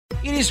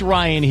It is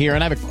Ryan here,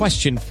 and I have a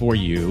question for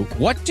you.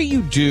 What do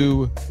you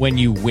do when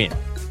you win?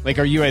 Like,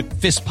 are you a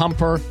fist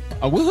pumper,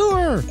 a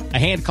woohooer, a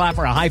hand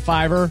clapper, a high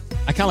fiver?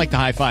 I kind of like the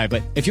high five,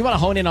 but if you want to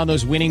hone in on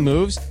those winning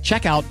moves,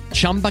 check out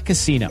Chumba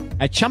Casino.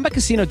 At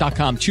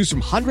ChumbaCasino.com, choose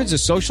from hundreds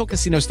of social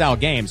casino-style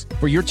games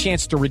for your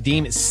chance to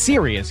redeem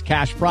serious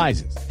cash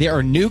prizes. There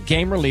are new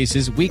game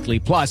releases weekly,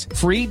 plus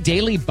free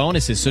daily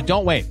bonuses. So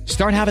don't wait.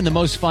 Start having the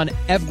most fun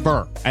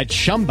ever at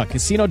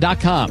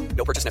ChumbaCasino.com.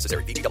 No purchase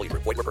necessary. VGW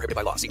Group. Void where prohibited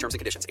by law. See terms and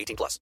conditions.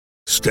 18+.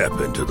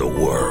 Step into the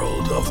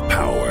world of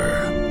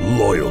power,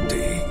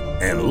 loyalty,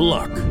 and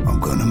luck. I'm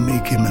gonna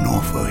make him an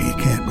offer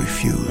he can't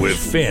refuse. With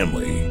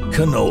family,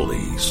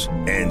 cannolis,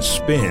 and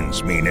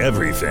spins mean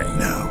everything.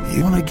 Now,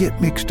 you wanna get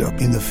mixed up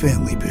in the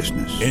family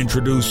business.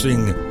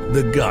 Introducing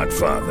The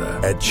Godfather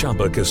at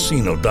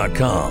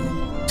ChumbaCasino.com.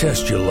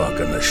 Test your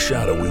luck in the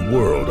shadowy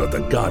world of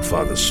The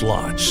Godfather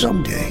slot.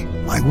 Someday,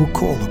 I will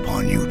call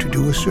upon you to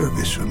do a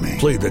service for me.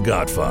 Play The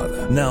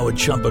Godfather, now at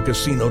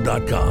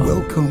ChumbaCasino.com.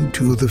 Welcome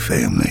to the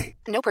family.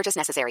 No purchase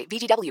necessary.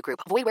 VGW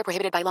Group. Void where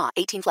prohibited by law.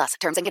 18+.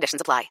 Terms and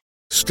conditions apply.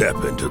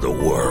 Step into the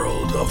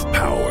world of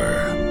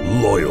power,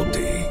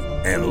 loyalty,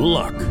 and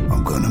luck.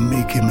 I'm gonna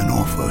make him an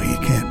offer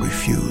he can't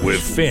refuse. With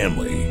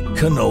family,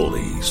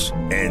 cannolis,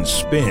 and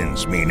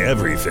spins mean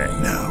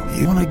everything. Now,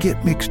 you wanna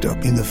get mixed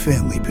up in the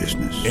family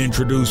business.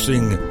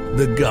 Introducing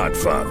The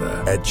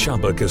Godfather at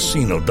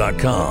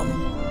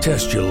ChumbaCasino.com.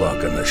 Test your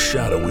luck in the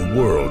shadowy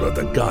world of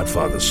The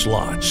Godfather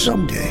slot.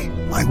 Someday,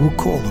 I will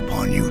call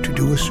upon you to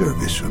do a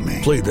service for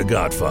me. Play The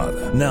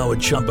Godfather, now at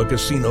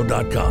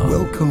ChumbaCasino.com.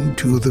 Welcome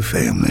to the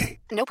family.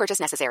 No purchase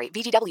necessary.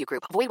 VGW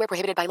Group. Void where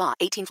prohibited by law.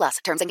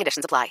 18+. Terms and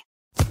conditions apply.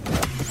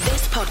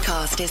 This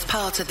podcast is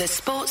part of the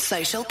Sports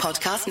Social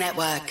Podcast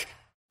Network.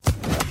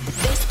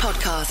 This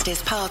podcast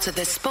is part of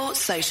the Sports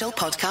Social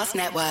Podcast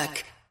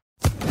Network.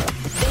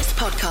 This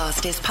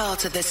podcast is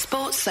part of the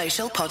Sports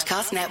Social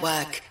Podcast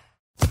Network.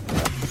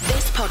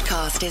 This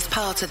podcast is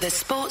part of the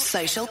Sports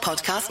Social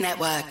Podcast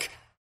Network.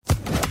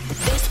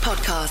 This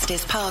podcast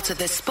is part of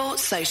the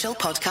Sports Social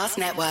Podcast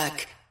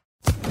Network.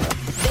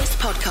 This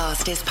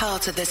podcast is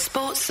part of the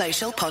Sports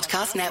Social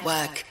Podcast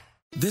Network.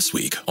 This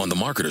week on The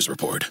Marketer's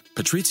Report,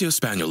 Patrizio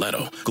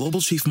Spagnoletto, Global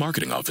Chief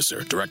Marketing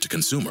Officer,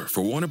 Direct-to-Consumer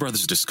for Warner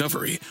Brothers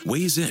Discovery,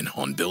 weighs in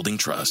on building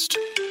trust.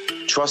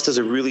 Trust is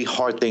a really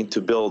hard thing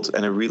to build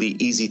and a really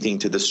easy thing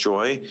to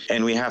destroy,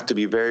 and we have to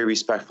be very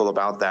respectful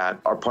about that.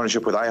 Our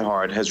partnership with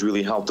iHeart has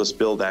really helped us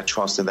build that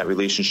trust and that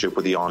relationship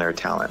with the on-air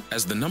talent.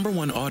 As the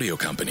 #1 audio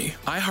company,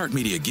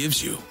 iHeartMedia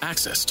gives you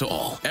access to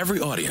all. Every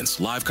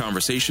audience, live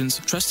conversations,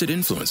 trusted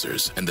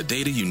influencers, and the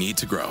data you need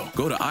to grow.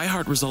 Go to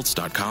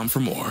iHeartResults.com for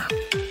more.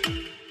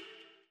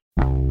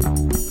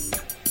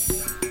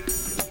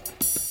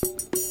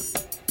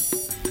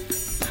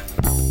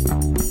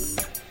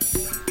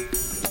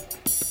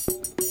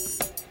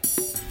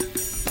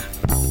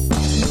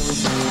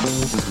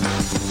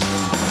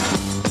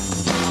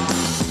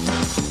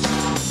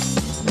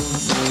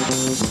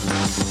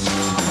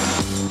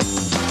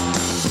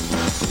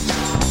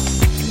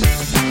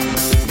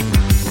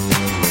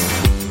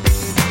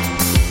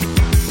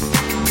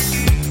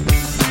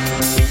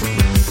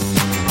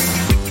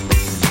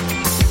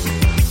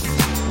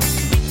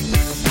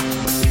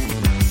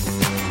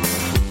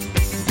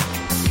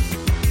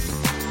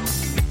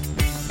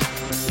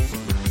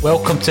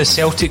 Welcome to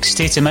Celtic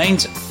State of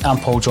Mind. I'm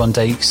Paul John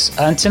Dykes,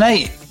 and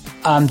tonight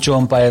I'm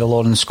joined by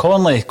Lawrence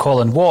Conley,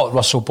 Colin Watt,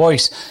 Russell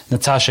Boyce,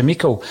 Natasha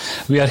Meikle.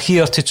 We are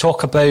here to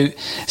talk about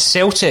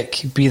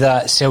Celtic, be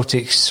that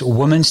Celtic's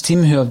women's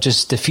team who have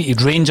just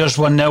defeated Rangers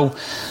 1-0,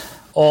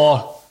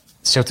 or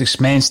Celtic's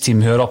men's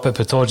team who are up at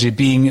Pittodrie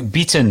being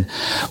beaten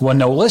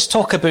 1-0. Let's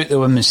talk about the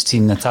women's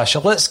team, Natasha.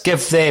 Let's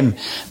give them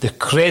the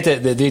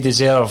credit that they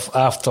deserve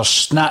after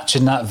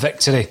snatching that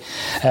victory.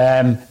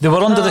 They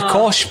were under the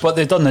cosh, but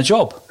they've done the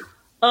job.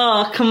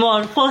 Oh, come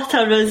on. What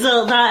a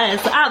result that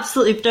is.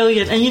 Absolutely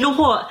brilliant. And you know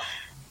what?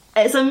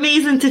 It's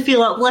amazing to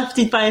feel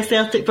uplifted by a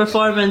Celtic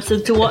performance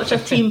and to watch a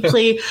team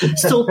play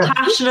so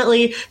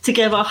passionately, to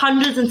give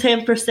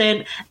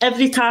 110%,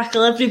 every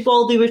tackle, every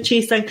ball they were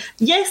chasing.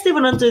 Yes, they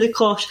were under the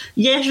cosh.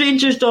 Yes,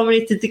 Rangers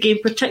dominated the game,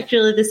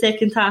 particularly the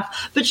second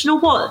half. But you know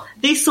what?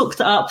 They soaked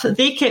it up.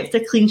 They kept a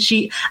clean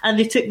sheet and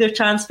they took their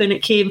chance when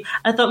it came.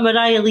 I thought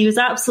Mariah Lee was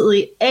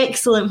absolutely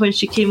excellent when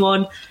she came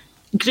on.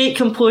 Great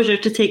composure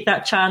to take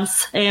that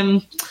chance.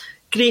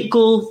 Great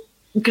goal.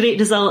 Great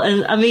result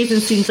and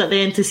amazing scenes at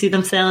the end to see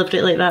them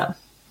celebrate like that.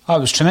 Oh,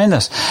 it was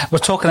tremendous. We're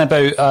talking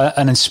about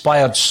an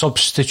inspired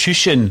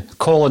substitution.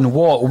 Colin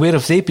Watt, where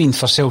have they been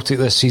for Celtic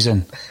this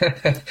season?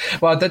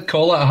 Well, I did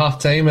call it at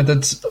half-time. I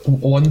did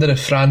wonder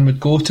if Fran would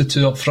go to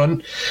two up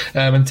front.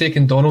 And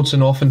taking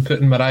Donaldson off and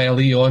putting Mariah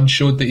Lee on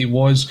showed that he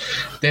was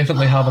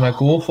definitely having a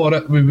go for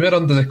it. We were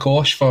under the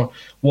cosh for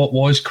what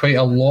was quite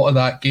a lot of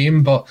that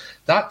game, but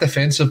that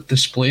defensive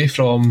display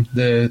from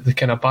the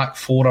kind of back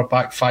four or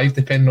back five,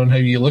 depending on how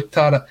you looked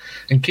at it,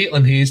 and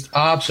Caitlin Hayes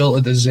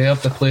absolutely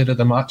deserved the Player of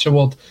the Match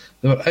award.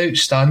 They were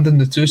outstanding,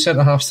 the two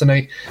centre-halves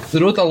tonight. They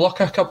rode a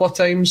luck a couple of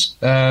times,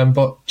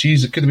 but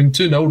geez, it could have been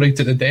 2-0 right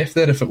at the death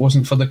there if it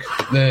wasn't for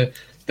the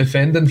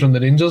defending from the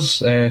Rangers,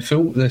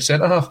 the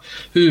centre half,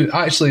 who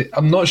actually,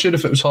 I'm not sure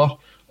if it was her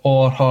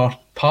or her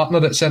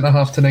partner at centre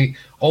half tonight,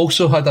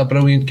 also had a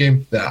brilliant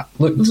game that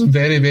looked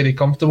very, very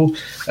comfortable,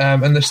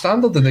 and the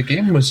standard of the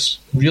game was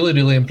really,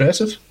 really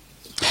impressive.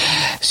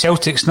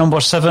 Celtic's number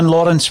 7,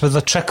 Lawrence, with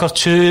a trick or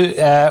two,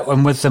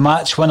 and with the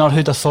match winner,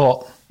 who'd have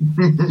thought?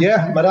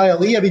 Yeah, Mariah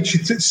Lee. I mean, she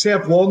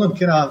served Lornan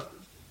kind of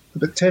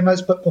about 10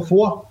 minutes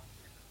before.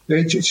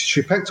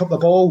 She picked up the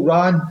ball,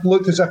 ran,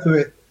 looked as if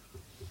the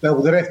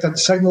ref didn't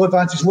signal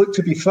advantage, looked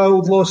to be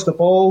fouled, lost the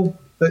ball.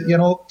 But,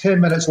 10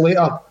 minutes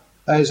later,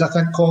 as I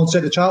think Colin said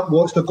in the chat,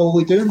 what's the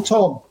goalie doing,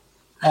 Tom?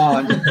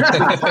 And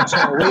puts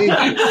it away.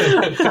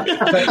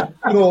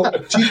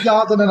 But,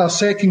 Teagarden in her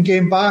second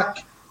game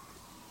back,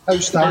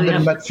 outstanding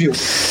in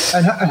midfield.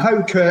 And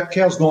how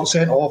Kerr's not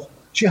sent off.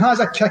 She has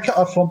a kick at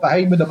her from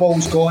behind when the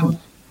ball's gone.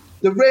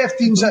 The ref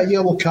deems it a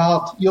yellow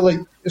card. You're like,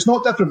 it's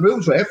not different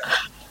rules, ref.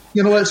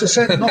 It's a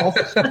sending off.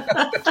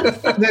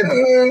 And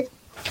then,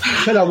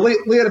 kind of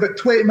later, about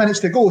 20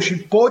 minutes to go,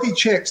 she body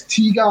checks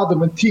Teagarden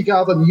when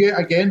Teagarden yet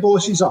again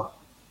bosses her.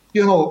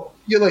 You're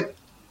like,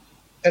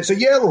 it's a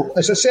yellow,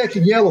 it's a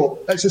second yellow,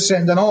 it's a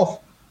sending off.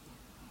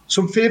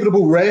 Some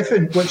favourable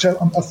reffing, which I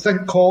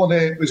think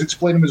Colin was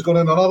explaining was going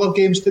on in other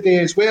games today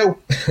as well.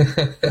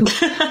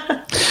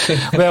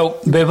 Well,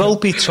 we will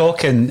be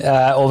talking,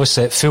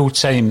 obviously at full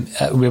time,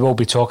 we will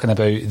be talking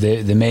about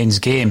the men's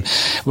game.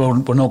 We're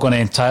not going to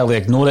entirely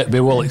ignore it. We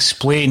will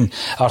explain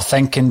our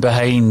thinking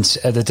behind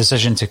the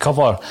decision to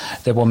cover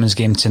the women's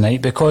game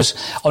tonight, because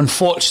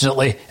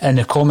unfortunately in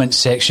the comments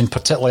section,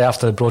 particularly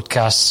after the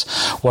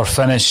broadcasts were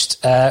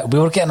finished, we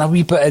were getting a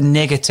wee bit of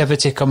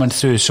negativity coming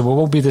through, so we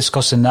will be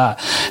discussing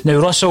that. Now,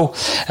 Russell,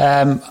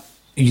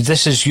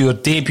 this is your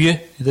debut.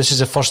 This is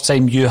the first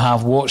time you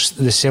have watched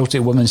the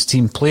Celtic women's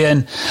team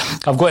playing.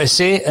 I've got to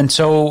say,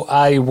 until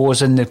I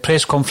was in the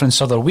press conference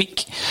the other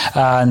week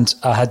and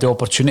I had the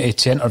opportunity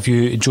to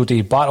interview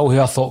Jodie Bartle, who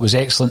I thought was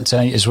excellent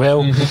tonight as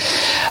well,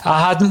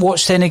 I hadn't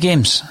watched any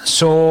games.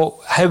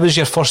 So how was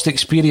your first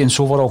experience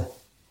overall?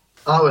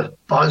 I was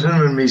buzzing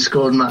when we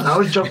scored, man. I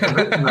was jumping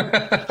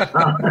about.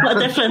 What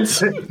a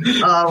difference.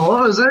 What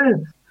was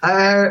it?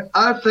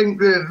 I think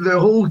the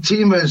whole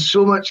team is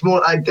so much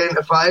more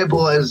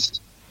identifiable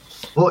as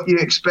what you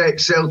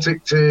expect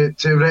Celtic to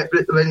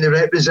when they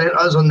represent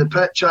us on the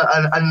pitch.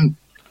 And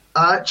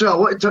actually, I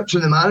want to touch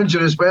on the manager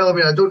as well. I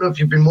mean, I don't know if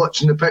you've been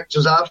watching the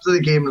pictures after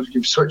the game, if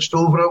you've switched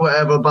over or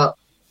whatever, but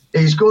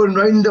he's going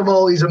round them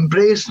all, he's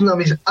embracing them,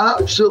 he's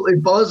absolutely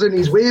buzzing,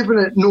 he's waving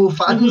at no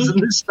fans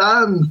in the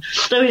stand.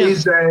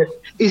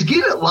 He's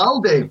giving it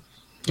Lalde.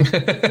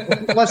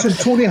 Listen,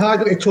 Tony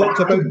Haggerty talked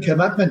about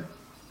commitment.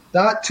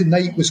 That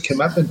tonight was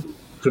commitment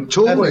from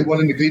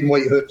everyone in the green and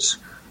white hoops.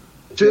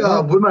 To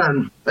a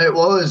woman,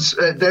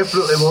 it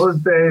definitely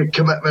was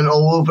commitment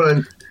all over.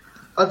 And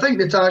I think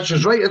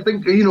Natasha's right. I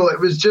think, it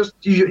was just,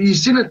 you've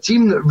seen a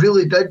team that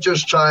really did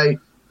just try,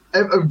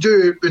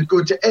 would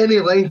go to any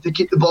length to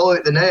keep the ball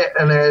out the net.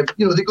 And,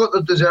 they got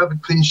their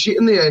deserved clean sheet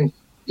in the end.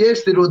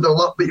 Yes, they rode their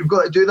luck, but you've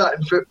got to do that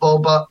in football.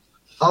 But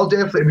I'll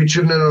definitely be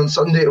tuning in on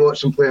Sunday to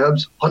watch them play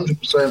Hibs,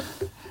 100%.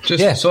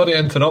 Sorry to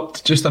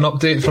interrupt, just an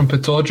update from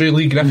Pittodrie.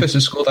 Lee Griffiths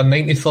has scored a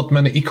 93rd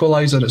minute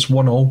equaliser. It's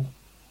 1-1.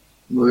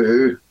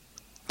 Woohoo.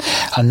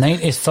 A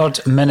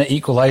 93rd minute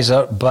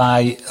equaliser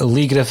by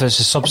Lee Griffiths,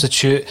 a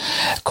substitute.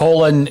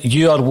 Colin,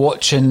 you are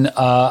watching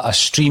a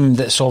stream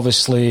that's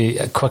obviously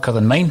quicker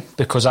than mine,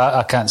 because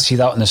I can't see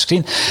that on the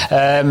screen.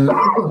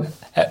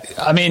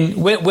 I mean,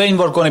 when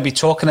we're going to be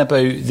talking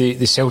about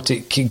the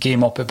Celtic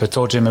game up at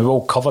Pittodrie, and we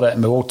will cover it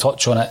and we will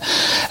touch on it,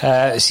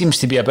 it seems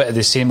to be a bit of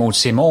the same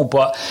old,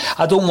 but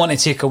I don't want to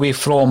take away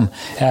from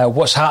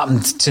what's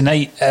happened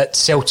tonight at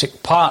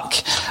Celtic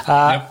Park.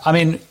 I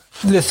mean,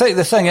 the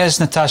thing is,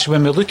 Natasha,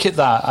 when we look at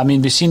that, I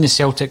mean, we've seen the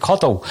Celtic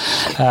huddle.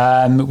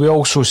 We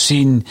also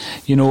seen,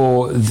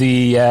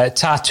 the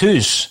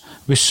tattoos.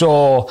 We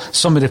saw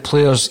some of the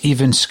players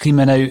even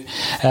screaming out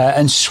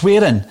and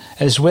swearing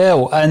as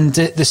well. And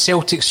the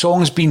Celtic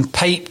songs being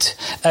piped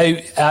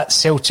out at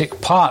Celtic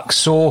Park.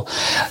 So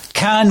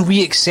can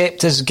we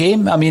accept this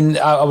game? I mean,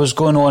 I was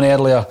going on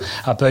earlier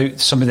about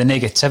some of the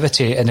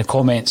negativity in the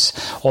comments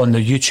on the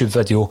YouTube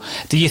video.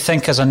 Do you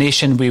think as a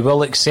nation we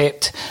will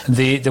accept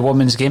the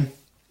women's game?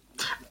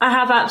 I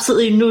have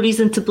absolutely no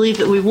reason to believe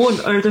that we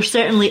won't, or there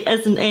certainly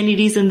isn't any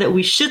reason that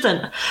we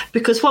shouldn't,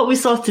 because what we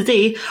saw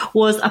today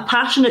was a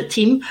passionate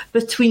team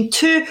between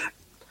two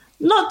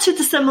not too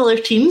dissimilar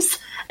teams.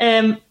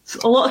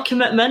 A lot of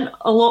commitment,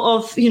 a lot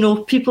of,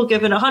 people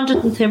giving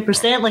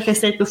 110%. Like I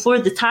said before,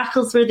 the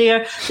tackles were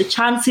there, the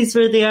chances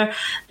were there,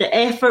 the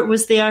effort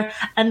was there,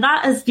 and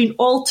that has been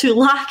all too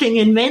lacking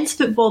in men's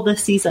football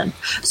this season.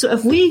 So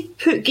if we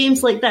put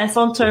games like this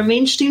onto our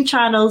mainstream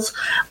channels,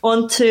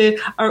 onto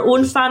our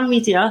own fan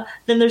media,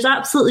 then there's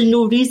absolutely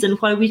no reason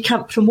why we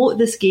can't promote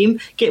this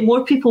game, get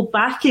more people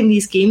back in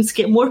these games,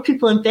 get more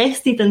people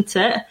invested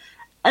into it,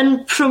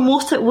 and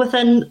promote it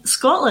within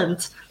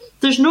Scotland.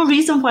 There's no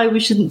reason why we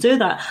shouldn't do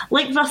that.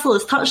 Like Russell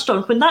has touched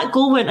on, when that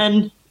goal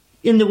went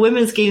in the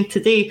women's game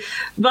today,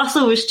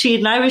 Russell was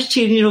cheering, I was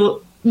cheering,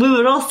 we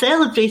were all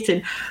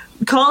celebrating.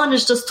 Colin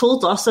has just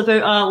told us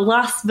about a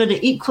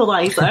last-minute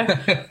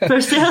equaliser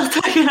for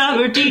Celtic and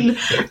Aberdeen,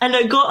 and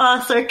it got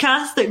a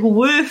sarcastic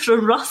woo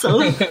from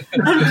Russell and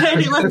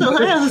very little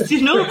else,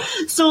 you know.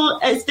 So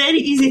it's very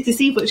easy to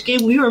see which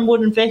game we were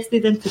more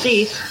invested in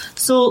today.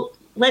 So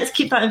let's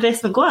keep that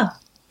investment going.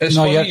 It's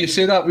funny you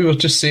say that. We were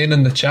just saying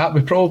in the chat,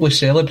 we probably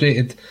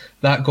celebrated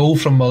that goal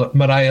from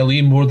Mariah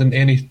Lee more than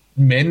any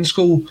men's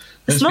goal.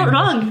 It's not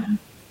wrong.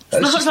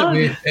 It's just the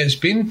way it's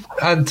been,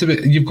 and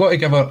you've got to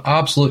give her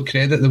absolute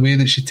credit the way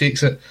that she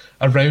takes it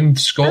around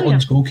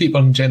Scotland's goalkeeper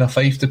and Jenna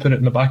Fife to put it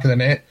in the back of the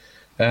net.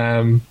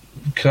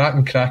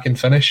 Cracking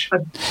finish.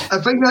 I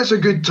think that's a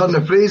good turn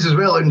of phrase as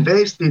well.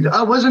 Invested.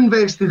 I was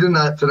invested in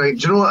that tonight.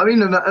 Do you know what I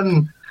mean?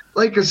 And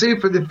like I say,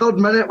 for the third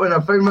minute when I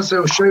found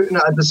myself shouting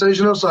at a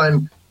decision or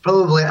something,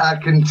 probably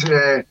acting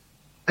to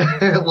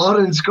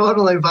Lawrence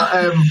Connolly. But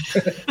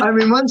I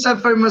mean, once I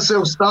found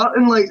myself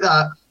starting like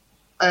that.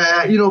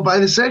 By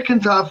the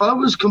second half, I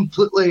was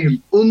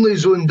completely only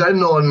zoned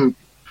in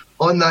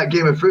on that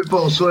game of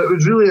football. So it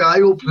was really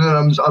eye-opening.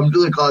 I'm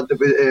really glad that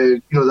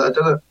that I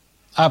did it.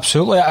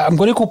 Absolutely. I'm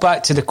going to go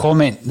back to the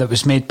comment that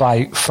was made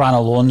by Fran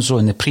Alonso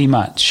in the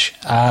pre-match,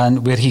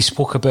 and where he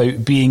spoke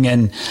about being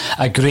in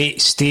a great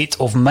state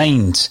of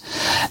mind.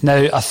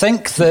 Now, I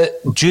think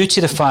that due to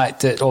the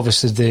fact that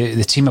obviously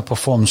the team have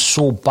performed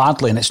so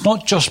badly, and it's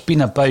not just been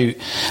about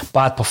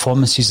bad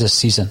performances this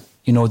season.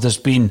 You know, there's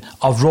been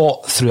a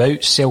rot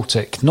throughout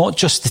Celtic, not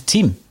just the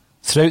team,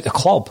 throughout the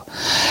club.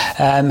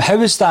 How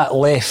has that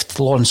left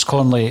Lawrence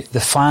Connolly, the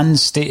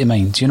fans' state of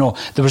mind? You know,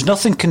 there was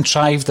nothing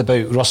contrived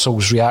about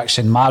Russell's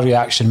reaction, my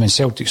reaction when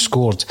Celtic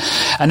scored,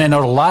 and then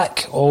our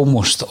lack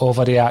almost of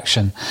a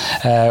reaction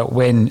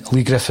when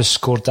Lee Griffiths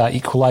scored that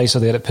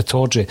equaliser there at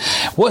Pittodrie.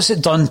 What's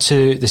it done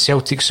to the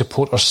Celtic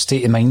supporters'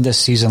 state of mind this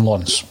season,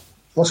 Lawrence?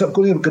 Well, so I'm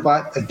going to go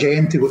back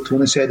again to what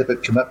Tony said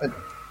about commitment.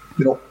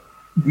 You know,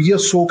 we are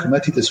so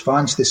committed as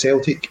fans to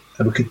Celtic,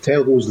 and we could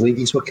tell those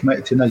ladies were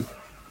committed tonight.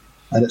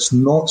 And it's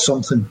not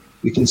something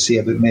we can say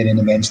about men in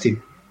the men's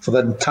team for the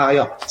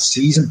entire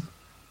season,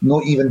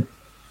 not even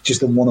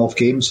just in one-off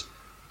games.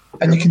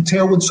 And you can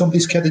tell when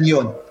somebody's kidding you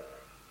on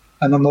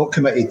and they're not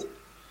committed.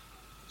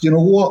 You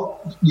know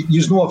what?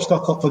 You know I've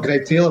stuck up for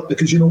Greg Taylor,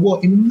 because you know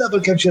what? He never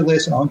gives you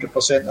less than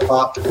 100% of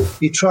heart.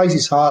 He tries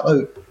his heart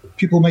out.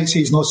 People might say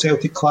he's not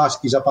Celtic class,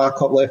 he's a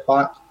backup left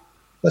back.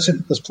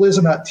 Listen, there's players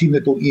in that team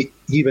that don't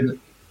even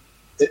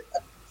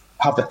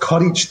have the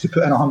courage to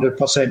put in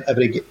 100%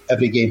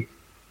 every game.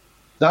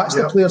 That's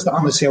the players that are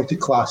in the Celtic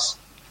class,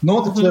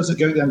 not the players that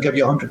go out there and give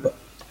you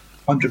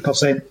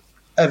 100%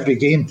 every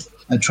game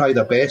and try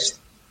their best.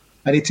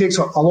 And he takes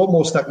a lot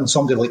more stick than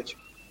somebody like,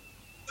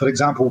 for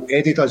example,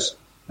 Eddie does.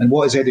 And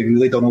what has Eddie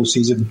really done all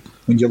season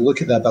when you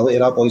look at the ability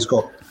that boy's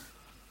got?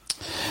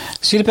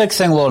 See, the big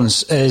thing,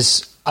 Lawrence,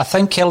 is I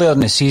think earlier in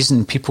the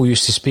season people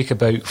used to speak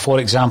about, for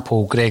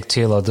example, Greg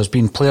Taylor. There's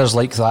been players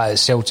like that at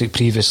Celtic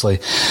previously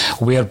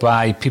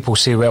whereby people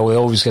say, well, he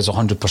always gets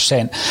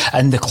 100%.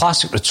 And the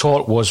classic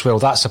retort was, well,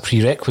 that's a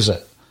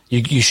prerequisite.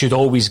 You should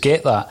always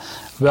get that.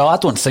 Well, I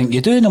don't think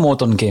you do in a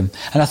modern game.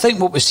 And I think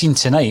what we've seen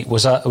tonight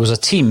was a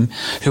team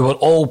who were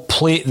all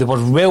they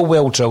were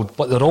well drilled,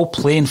 but they're all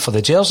playing for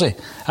the jersey.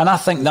 And I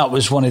think that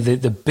was one of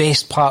the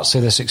best parts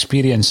of this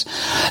experience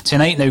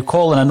tonight. Now,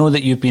 Colin, I know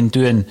that you've been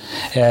doing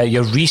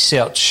your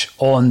research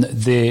on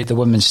the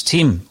women's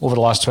team over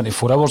the last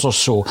 24 hours or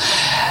so.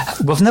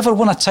 We've never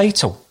won a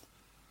title.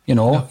 You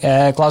know,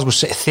 Glasgow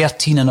City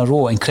 13 in a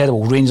row.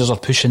 Incredible. Rangers are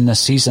pushing this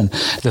season.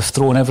 They've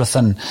thrown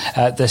everything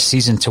this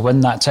season to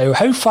win that title.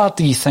 How far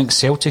do you think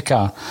Celtic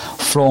are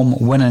from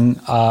winning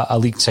a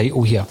league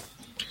title here?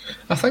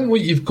 I think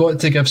what you've got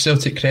to give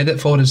Celtic credit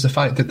for is the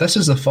fact that this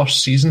is the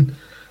first season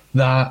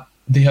that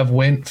they have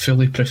went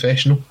fully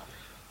professional.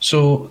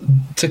 So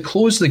to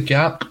close the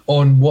gap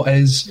on what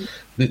is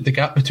the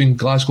gap between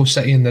Glasgow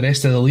City and the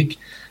rest of the league,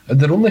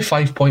 they're only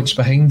 5 points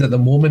behind at the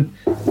moment.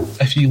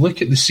 If you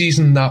look at the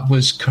season that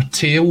was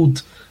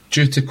curtailed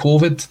due to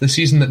COVID, the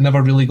season that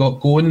never really got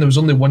going, there was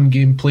only one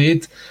game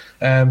played.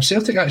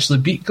 Celtic actually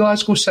beat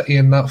Glasgow City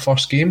in that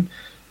first game,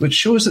 which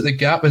shows that the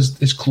gap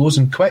is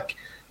closing quick.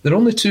 They're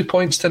only 2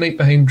 points tonight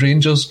behind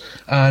Rangers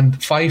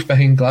and 5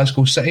 behind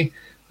Glasgow City.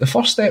 The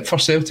first step for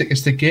Celtic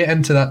is to get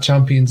into that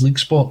Champions League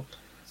spot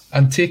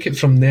and take it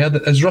from there.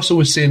 As Russell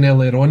was saying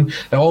earlier on,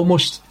 it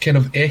almost kind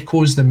of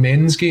echoes the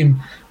men's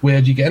game, where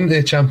you get into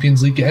the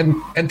Champions League, get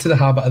into the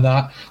habit of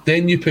that,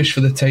 then you push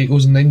for the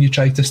titles, and then you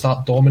try to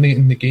start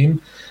dominating the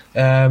game.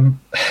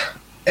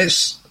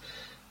 It's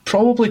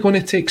probably going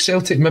to take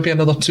Celtic maybe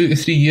another 2 to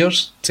 3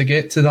 years to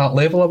get to that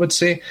level, I would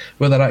say,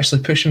 where they're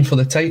actually pushing for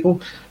the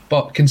title.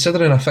 But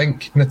considering, I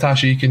think,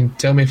 Natasha, you can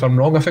tell me if I'm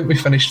wrong, I think we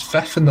finished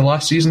 5th in the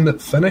last season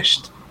that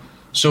finished.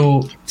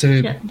 And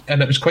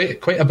it was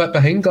quite a bit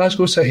behind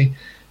Glasgow City.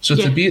 So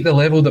to be at the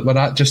level that we're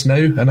at just now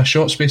in a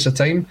short space of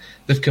time,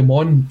 they've come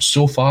on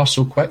so far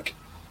so quick.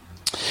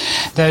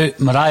 Now,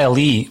 Mariah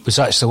Lee was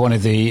actually one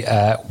of the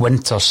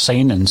winter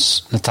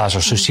signings,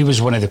 Natasha, so she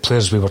was one of the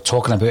players we were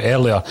talking about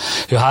earlier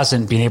who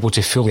hasn't been able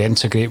to fully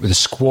integrate with the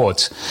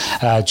squad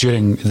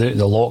during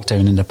the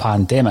lockdown and the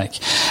pandemic.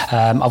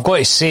 I've got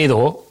to say,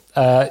 though,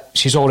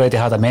 she's already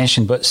had a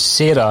mention, but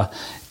Sarah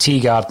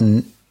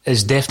Teagarden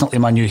is definitely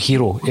my new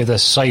hero of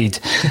this side.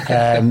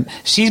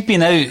 She's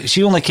been out,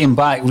 she only came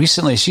back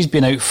recently, she's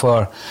been out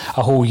for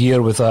a whole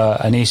year with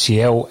an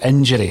ACL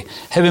injury.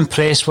 How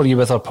impressed were you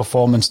with her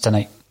performance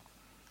tonight?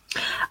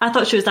 I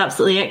thought she was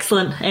absolutely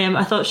excellent.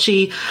 I thought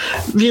she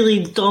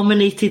really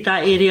dominated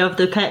that area of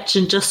the pitch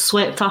and just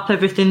swept up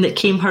everything that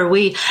came her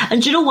way.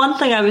 And do you know one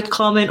thing I would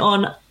comment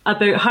on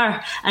about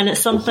her, and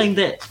it's something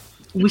that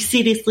we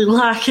seriously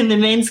lack in the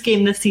men's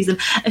game this season.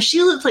 If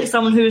she looked like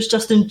someone who was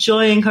just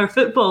enjoying her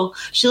football,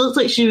 she looked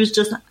like she was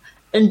just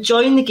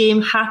enjoying the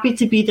game, happy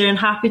to be there and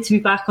happy to be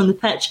back on the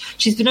pitch.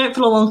 She's been out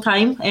for a long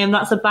time,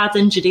 that's a bad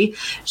injury.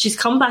 She's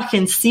come back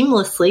in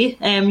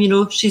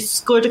seamlessly. She's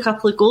scored a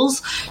couple of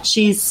goals.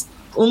 She's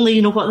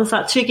only,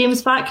 2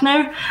 games back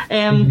now,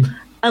 and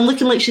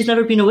looking like she's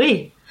never been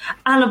away.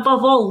 And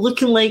above all,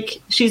 looking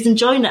like she's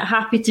enjoying it,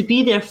 happy to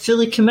be there,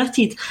 fully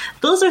committed.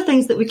 Those are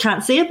things that we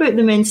can't say about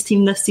the men's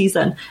team this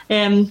season.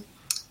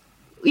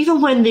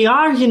 Even when they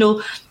are,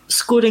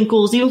 scoring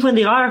goals, even when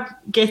they are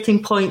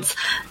getting points,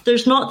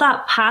 there's not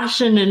that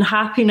passion and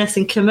happiness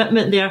and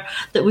commitment there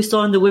that we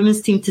saw in the women's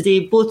team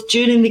today, both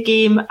during the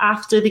game,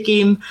 after the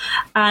game.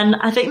 And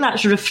I think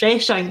that's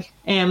refreshing,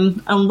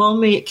 and long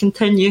may it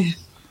continue.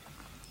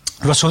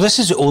 Russell, this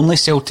is the only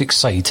Celtic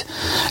side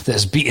that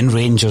has beaten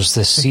Rangers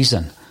this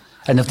season.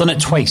 And they've done it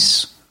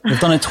twice.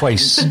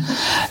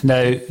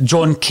 Now,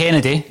 John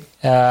Kennedy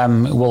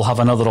will have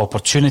another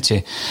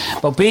opportunity.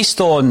 But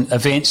based on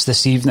events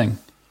this evening,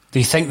 do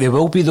you think they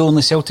will be the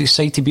only Celtic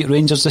side to beat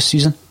Rangers this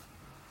season?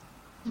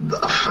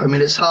 I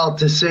mean, it's hard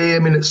to say. I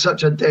mean, it's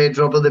such a dead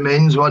rubber, the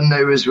men's one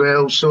now as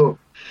well. So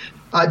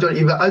I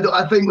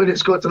think when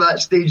it's got to that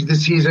stage of the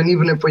season,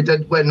 even if we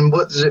did win,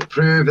 what does it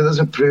prove? It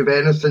doesn't prove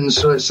anything.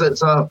 So it's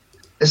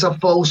a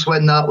false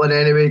win, that one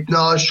anyway.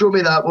 No, show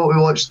me that what we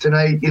watched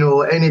tonight.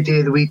 Any day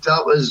of the week,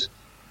 that was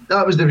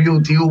the real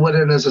deal.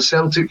 Winning as a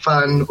Celtic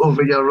fan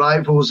over your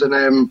rivals, and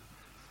I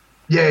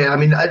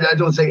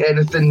don't think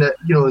anything that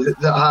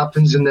that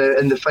happens in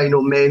the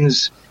final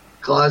men's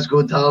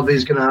Glasgow derby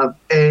is going to have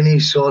any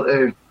sort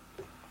of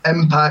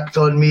impact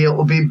on me. It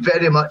will be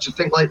very much, I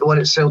think, like the one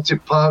at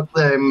Celtic Park,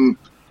 where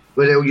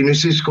El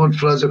Yunusi scored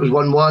for us. It was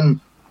 1-1.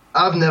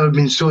 I've never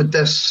been so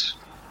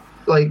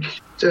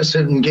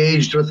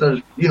disengaged with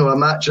a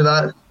match of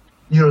that,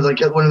 like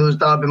one of those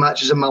derby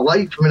matches in my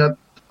life. I mean,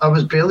 I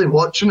was barely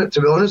watching it,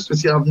 to be honest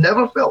with you. I've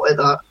never felt like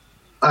that.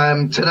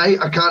 Tonight,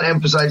 I can't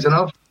emphasise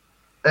enough.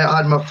 It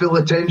had my full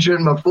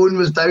attention. My phone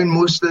was down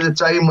most of the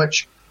time,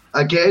 which,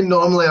 again,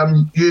 normally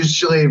I'm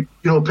usually,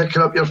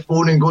 picking up your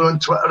phone and going on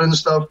Twitter and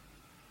stuff.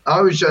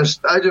 I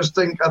just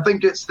think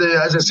it's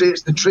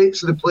it's the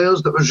traits of the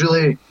players that was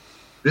really,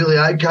 really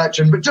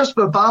eye-catching. But just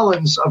for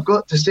balance, I've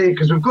got to say,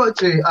 because we've got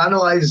to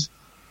analyse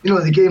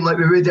the game like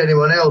we would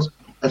anyone else.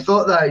 I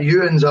thought that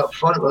Ewans up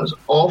front was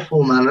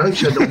awful, man. I think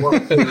she had the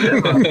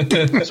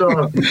worst.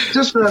 So,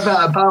 just for a bit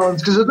of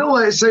balance, because I don't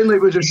want it to sound like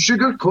we're just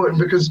sugarcoating,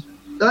 because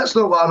that's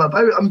not what I'm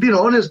about. I'm being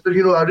honest, I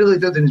really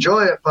did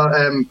enjoy it, but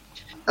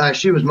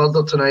she was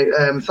murdered tonight.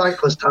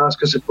 Thankless task,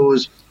 I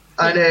suppose.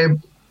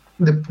 And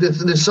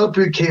the sub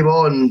who came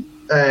on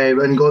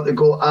and got the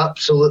goal,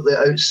 absolutely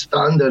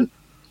outstanding.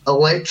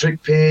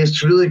 Electric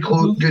pace, really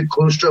good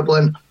close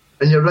dribbling.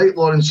 And you're right,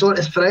 Lauren, sort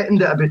of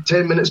threatened it about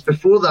 10 minutes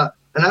before that.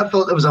 And I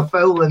thought there was a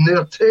foul in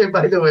there too,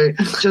 by the way.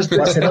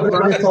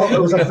 Everybody thought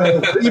there was a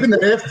foul. Even the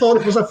ref thought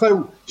it was a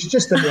foul. She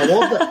just didn't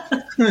award it.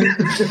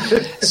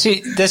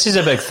 See, this is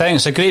a big thing.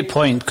 It's a great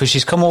point, because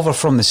she's come over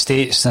from the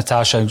States,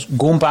 Natasha.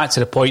 Going back to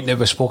the point that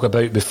we spoke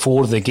about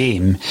before the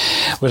game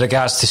with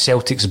regards to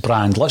Celtic's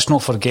brand, let's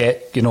not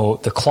forget,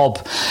 the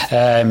club,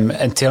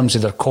 in terms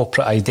of their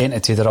corporate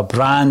identity. They're a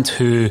brand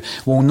who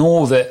will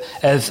know that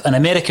if an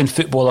American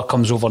footballer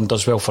comes over and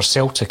does well for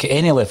Celtic at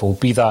any level,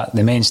 be that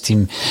the men's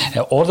team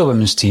or the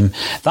women's team,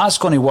 that's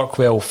going to work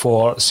well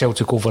for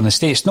Celtic over in the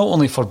States, not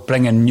only for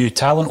bringing new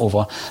talent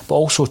over, but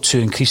also to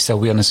increase the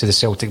awareness of the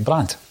Celtic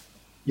brand.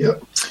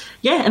 Yep.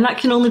 Yeah, and that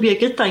can only be a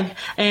good thing.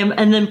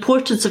 And the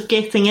importance of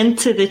getting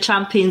into the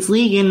Champions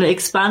League and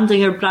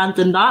expanding our brand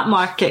in that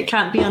market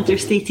can't be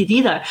understated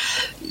either.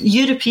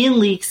 European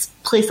leagues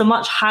place a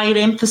much higher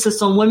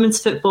emphasis on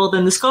women's football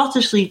than the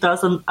Scottish League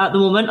does at the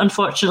moment,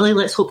 unfortunately.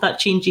 Let's hope that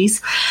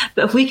changes.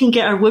 But if we can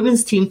get our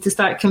women's team to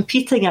start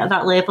competing at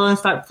that level and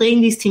start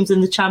playing these teams in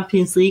the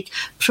Champions League,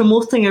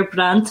 promoting our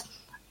brand,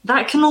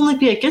 that can only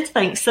be a good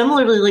thing.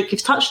 Similarly, like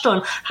you've touched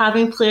on,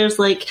 having players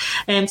like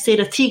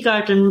Sarah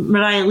Teagarden and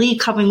Mariah Lee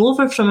coming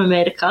over from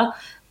America,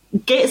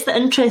 gets the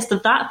interest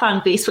of that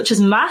fan base, which is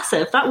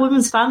massive. That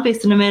women's fan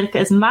base in America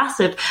is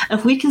massive.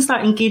 If we can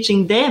start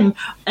engaging them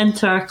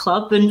into our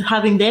club and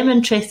having them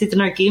interested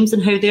in our games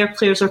and how their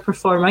players are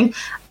performing,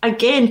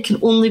 again, can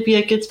only be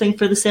a good thing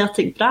for the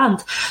Celtic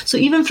brand. So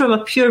even from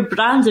a pure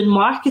brand and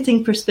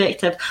marketing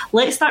perspective,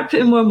 let's start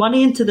putting more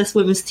money into this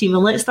women's team,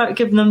 and let's start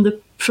giving them the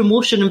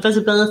promotion and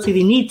visibility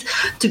they need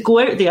to go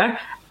out there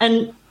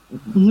and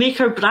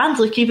make our brand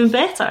look even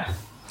better.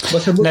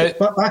 Listen, look,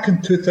 back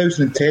in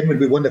 2010 when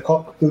we won the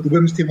cup, the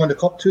women's team won the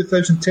cup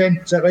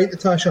 2010, is that right,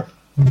 Natasha?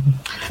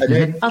 Mm-hmm. And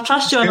then I'll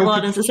trust you on it,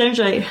 Lawrence, it sounds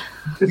right.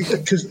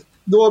 Because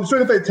no, I was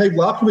talking about the time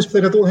Lappin was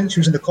playing. I don't think she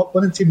was in the cup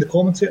winning team. The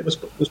commentator was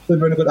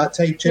playing around about that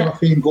time, Gemma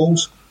Fay in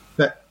goals.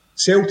 But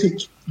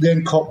Celtic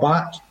then cut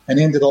back and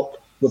ended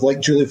up with like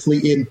Julie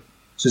Fleeting,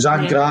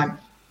 Suzanne Grant,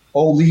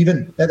 all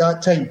leaving at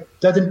that time.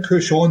 Didn't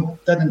push on,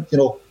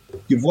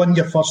 you've won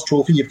your first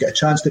trophy, you've got a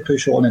chance to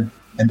push on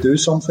and do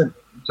something.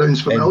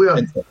 Sounds familiar.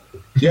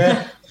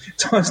 Yeah,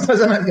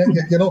 doesn't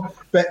it?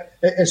 But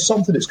it's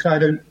something that's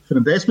cried out for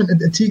investment.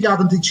 And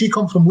Teagarden, did she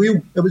come from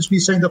Lille? It was we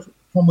signed her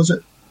from, was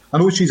it? I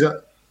know she's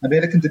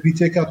American. Did we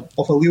take her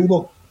off of Lille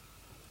though?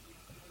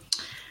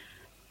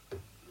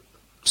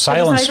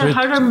 Silence. It was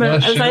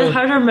either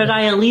her or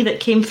Mariah Lee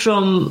that came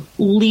from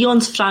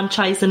Lyon's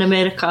franchise in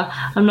America.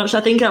 I'm not sure.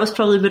 I think that was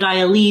probably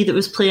Mariah Lee that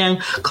was playing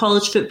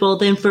college football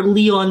then for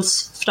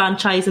Lyon's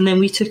franchise, and then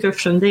we took her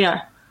from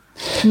there.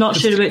 Not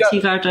sure about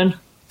Teagarden.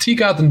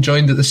 Teagarden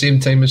joined at the same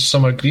time as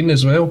Summer Green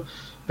as well,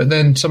 but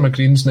then Summer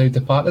Green's now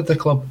departed the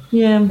club.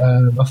 Yeah,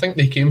 I think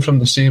they came from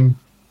the same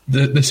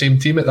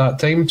team at that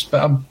time,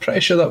 but I'm pretty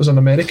sure that was an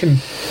American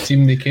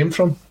team they came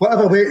from.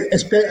 Whatever way,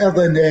 it's better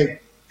than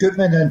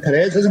Goodman and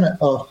Perez, isn't it?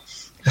 Oh.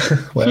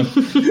 Well,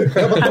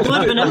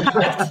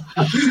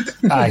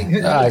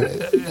 aye,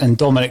 and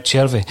Dominic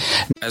Chervy.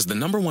 As the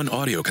 #1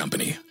 audio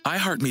company,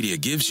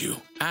 iHeartMedia gives you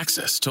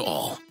access to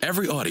all.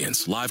 Every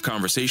audience, live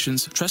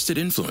conversations, trusted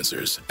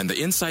influencers, and the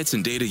insights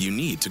and data you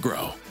need to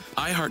grow.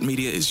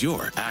 iHeartMedia is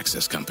your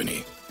access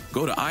company.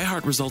 Go to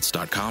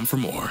iHeartResults.com for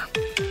more.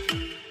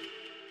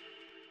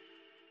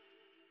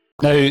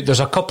 Now, there's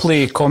a couple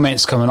of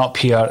comments coming up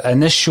here,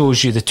 and this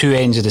shows you the two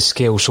ends of the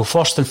scale. So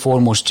first and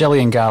foremost,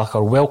 Gillian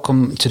Gallagher,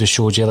 welcome to the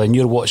show, Gillian.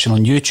 You're watching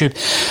on YouTube.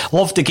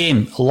 Love the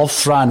game. Love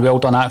Fran. Well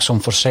done,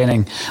 Axon, for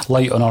shining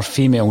light on our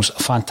females.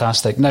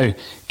 Fantastic. Now,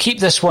 keep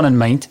this one in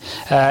mind,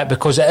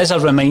 because it is a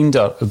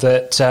reminder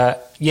that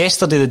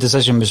yesterday the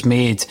decision was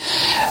made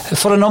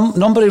for a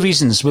number of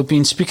reasons. We've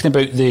been speaking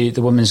about the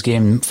women's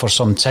game for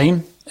some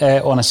time.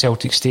 On a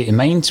Celtic State of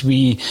Mind.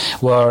 We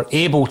were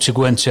able to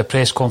go into a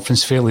press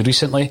conference fairly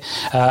recently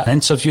and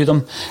interview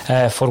them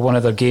for one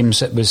of their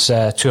games. It was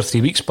 2 or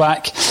 3 weeks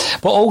back.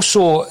 But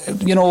also,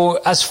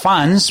 as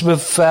fans,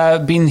 we've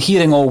been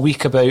hearing all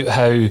week about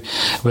how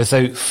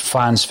without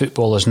fans,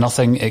 football is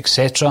nothing,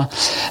 etc.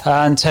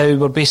 And how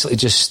we're basically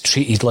just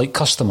treated like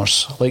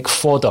customers, like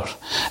fodder.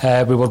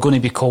 We were going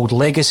to be called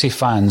legacy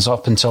fans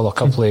up until a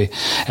couple of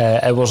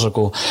hours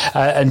ago.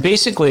 And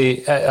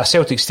basically, a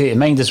Celtic State of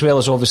Mind, as well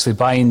as obviously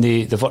buying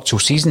the virtual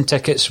season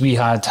tickets, we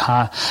had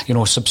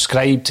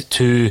subscribed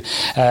to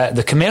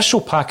the commercial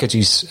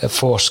packages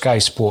for Sky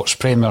Sports,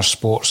 Premier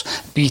Sports,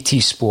 BT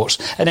Sports,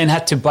 and then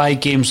had to buy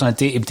games on a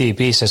day-to-day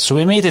basis. So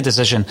we made a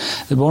decision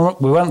that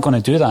we weren't going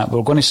to do that. We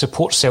were going to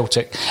support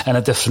Celtic in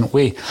a different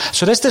way.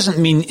 So this doesn't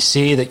mean to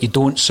say that you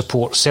don't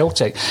support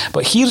Celtic,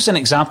 but here's an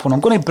example, and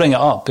I'm going to bring it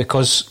up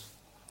because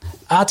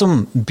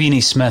Adam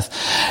Beanie Smith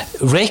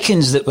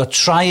reckons that we're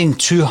trying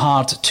too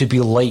hard to be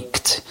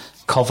liked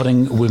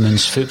covering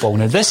women's football.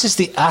 Now, this is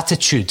the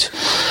attitude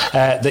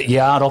that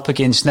you are up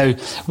against. Now,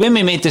 when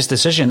we made this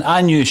decision,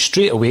 I knew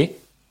straight away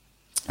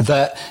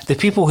that the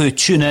people who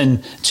tune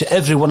in to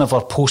every one of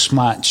our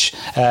post-match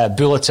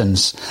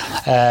bulletins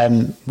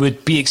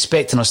would be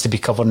expecting us to be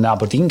covering the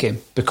Aberdeen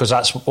game, because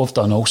that's what we've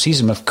done all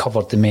season. We've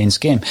covered the men's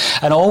game.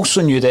 And I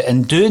also knew that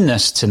in doing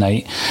this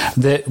tonight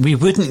that we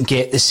wouldn't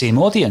get the same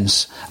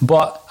audience.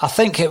 But I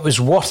think it was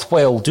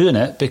worthwhile doing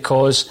it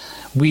because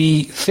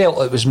we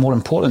felt it was more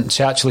important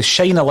to actually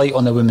shine a light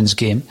on the women's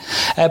game,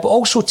 but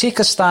also take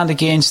a stand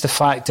against the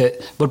fact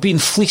that we're being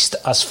fleeced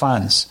as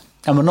fans.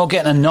 And we're not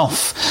getting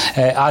enough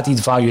added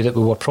value that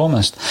we were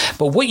promised.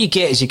 But what you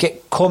get is you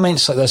get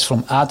comments like this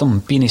from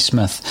Adam Beanie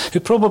Smith, who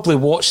probably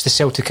watched the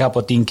Celtic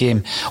Aberdeen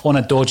game on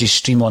a dodgy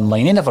stream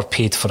online. He never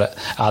paid for it,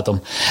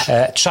 Adam.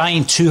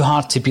 Trying too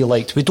hard to be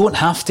liked. We don't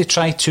have to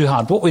try too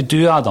hard. What we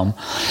do, Adam,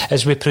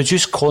 is we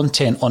produce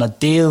content on a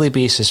daily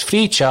basis,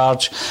 free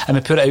charge, and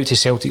we put it out to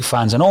Celtic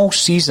fans. And all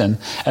season,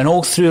 and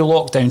all through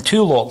lockdown,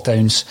 2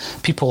 lockdowns,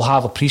 people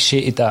have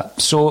appreciated that.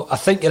 So I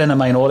think you're in a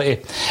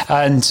minority.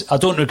 And I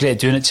don't regret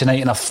doing it tonight.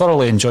 And I've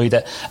thoroughly enjoyed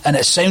it, and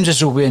it sounds as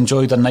though we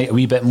enjoyed our night a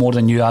wee bit more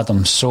than you,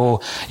 Adam, so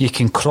you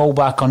can crawl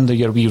back under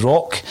your wee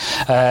rock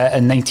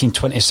in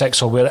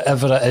 1926 or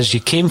wherever it is you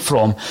came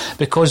from,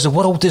 because the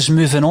world is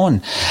moving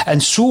on.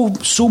 And so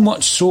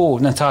much so,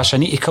 Natasha, I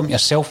need to come to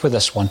yourself with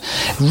this one.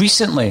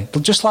 Recently,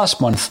 just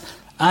last month,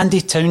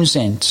 Andy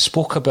Townsend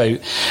spoke about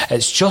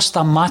it's just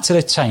a matter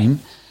of time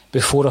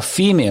before a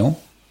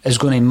female is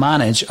going to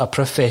manage a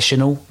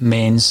professional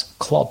men's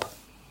club.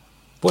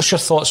 What's your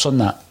thoughts on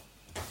that?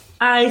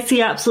 I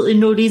see absolutely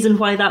no reason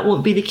why that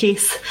won't be the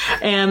case.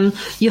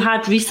 You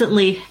had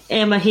recently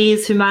Emma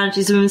Hayes, who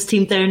manages the women's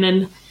team down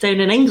in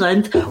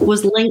England,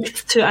 was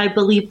linked to, I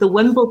believe, the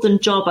Wimbledon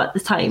job at the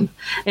time.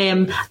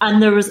 And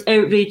there was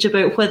outrage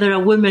about whether a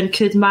woman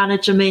could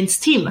manage a men's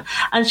team.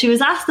 And she was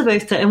asked about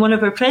it in one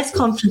of her press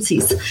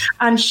conferences.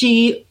 And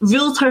she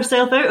ruled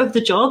herself out of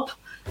the job,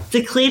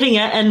 declaring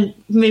it, in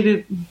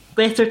maybe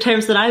better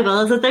terms than I will,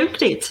 as a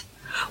downgrade.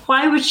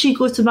 Why would she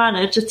go to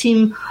manage a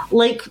team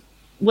like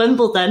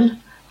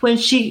Wimbledon when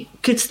she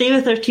could stay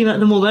with her team at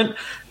the moment,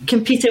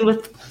 competing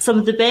with some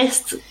of the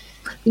best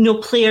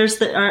players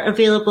that are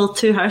available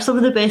to her, some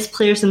of the best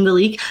players in the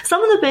league,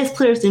 some of the best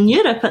players in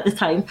Europe at the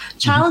time,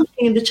 challenging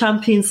in the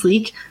Champions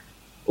League?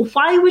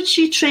 Why would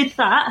she trade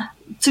that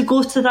to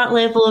go to that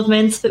level of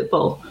men's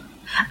football?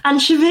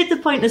 And she made the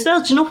point as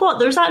well, do you know what?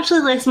 There's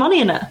actually less money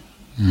in it.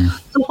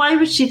 So why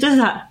would she do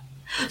that?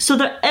 So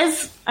there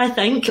is, I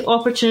think,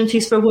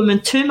 opportunities for women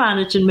to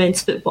manage in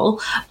men's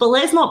football, but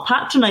let's not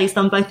patronise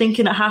them by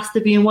thinking it has to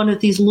be in one of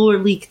these lower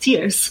league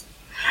tiers.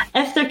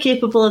 If they're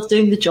capable of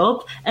doing the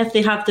job, if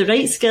they have the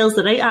right skills,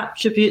 the right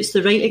attributes,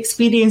 the right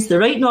experience, the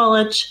right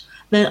knowledge,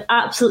 then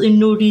absolutely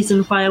no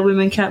reason why a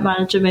woman can't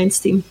manage a men's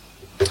team.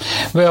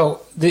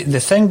 Well, the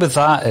thing with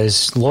that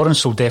is,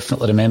 Lawrence will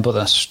definitely remember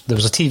this. There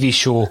was a TV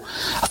show,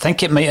 I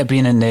think it might have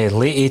been in the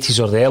late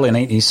 80s or the early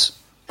 90s,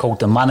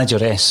 called The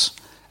Manageress.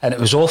 And it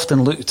was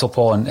often looked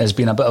upon as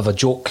being a bit of a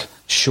joke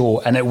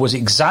show. And it was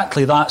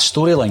exactly that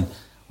storyline,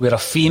 where a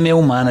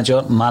female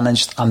manager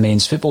managed a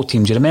men's football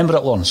team. Do you remember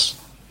it, Lawrence?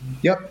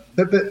 Yep.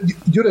 But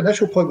your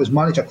initial point was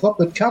manage a club.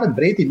 But Karen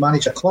Brady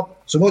managed a club.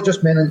 So not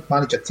just men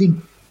manage a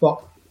team.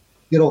 But,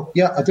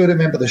 yeah, I do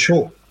remember the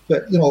show.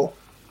 But,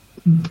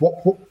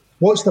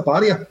 what's the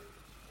barrier?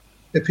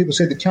 If people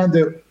say they can't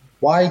do it,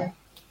 why?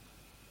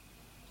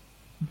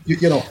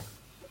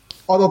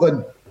 Other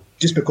than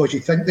just because you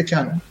think they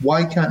can,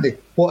 why can't they?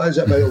 What is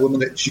it about a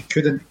woman that she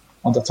couldn't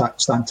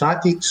understand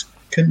tactics,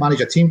 couldn't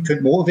manage a team,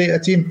 couldn't motivate a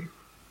team?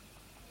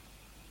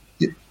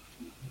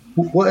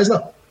 What is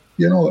there?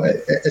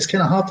 It's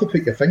kind of hard to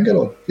put your finger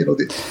on.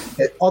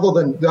 Other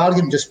than the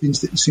argument just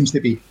seems to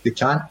be they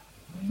can't.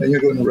 And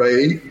you're going,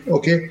 right,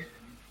 okay,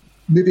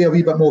 maybe a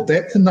wee bit more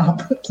depth in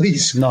that,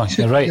 please. No,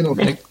 you're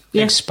right.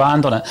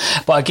 Expand on it.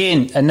 But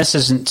again, and this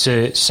isn't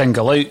to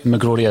single out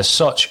McGrory as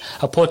such,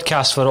 a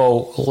podcast for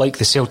all, like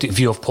the Celtic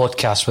view of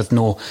podcasts with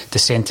no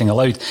dissenting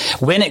allowed.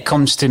 When it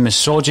comes to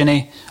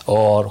misogyny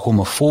or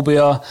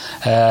homophobia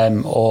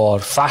or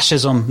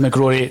fascism,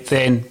 McGrory,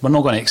 then we're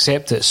not going to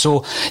accept it.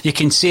 So you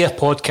can say a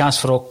podcast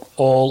for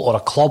all or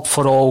a club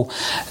for all.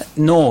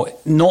 No,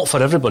 not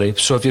for everybody.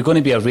 So if you're going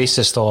to be a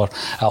racist or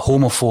a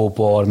homophobe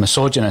or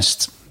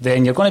misogynist,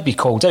 then you're going to be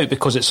called out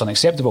because it's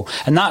unacceptable.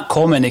 And that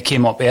comment that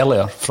came up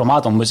earlier from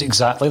Adam was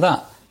exactly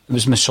that. It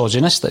was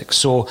misogynistic.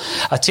 So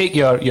I take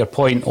your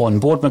point on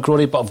board,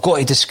 McGrory, but I've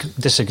got to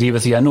disagree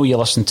with you. I know you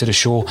listen to the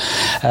show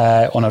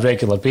on a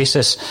regular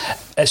basis.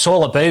 It's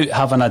all about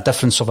having a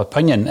difference of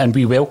opinion, and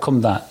we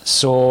welcome that.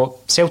 So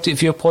Celtic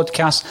View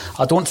podcast,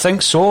 I don't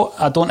think so.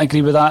 I don't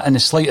agree with that in the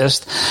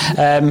slightest.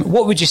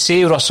 What would you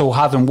say, Russell,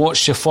 having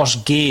watched your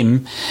first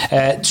game,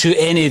 to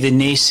any of the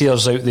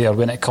naysayers out there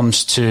when it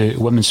comes to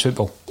women's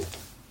football?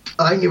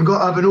 I think you've got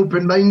to have an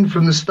open mind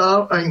from the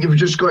start. I think you've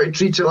just got to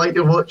treat it like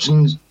you're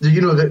watching,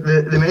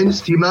 the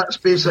men's team. That's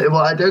basically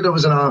what I did. I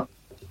was in a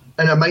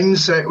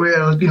mindset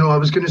where, I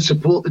was going to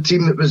support the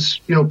team that was,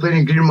 playing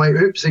in green and white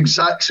hoops, the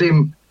exact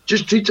same.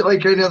 Just treat it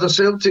like any other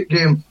Celtic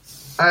game.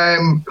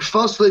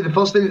 Firstly, the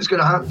first thing that's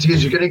going to happen to you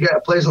is you're going to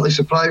get pleasantly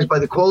surprised by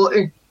the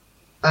quality.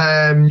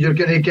 You're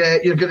going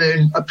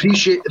to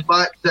appreciate the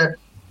fact that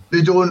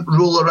they don't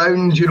roll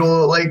around,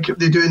 like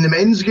they do in the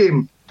men's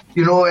game.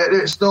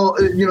 It's not,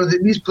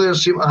 these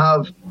players seem to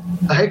have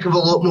a heck of a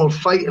lot more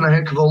fight and a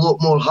heck of a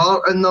lot more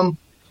heart in them.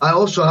 I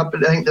also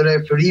happen to think the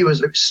referee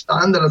was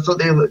outstanding. I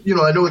thought I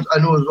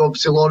know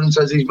obviously Lawrence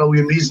has these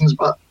million reasons,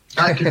 but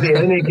that could be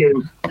any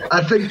game.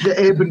 I think the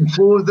ebb and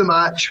flow of the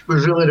match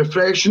was really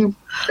refreshing.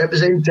 It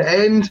was end to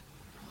end,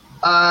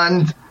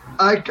 and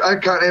I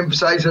can't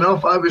emphasise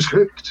enough, I was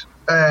hooked.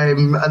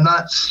 And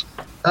that's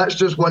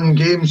just one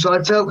game. So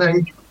I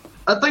think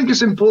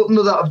it's important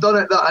though that I've done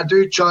it, that I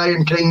do try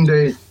and kind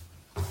of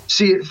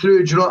see it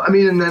through, do you know what I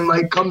mean? And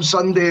then come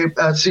Sunday,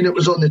 I'd seen it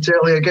was on the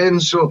telly again,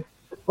 so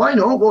why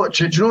not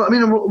watch it? Do you know what I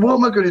mean? What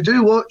am I going to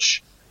do?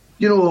 Watch,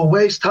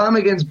 West Ham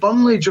against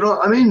Burnley? Do you know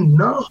what I mean?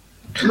 No.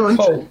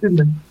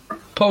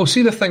 Paul,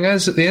 see, the thing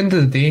is, at the end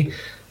of the day,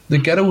 the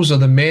girls or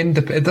the men,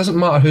 it doesn't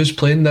matter who's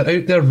playing, they're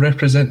out there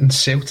representing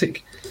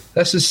Celtic.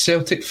 This is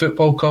Celtic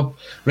Football Club,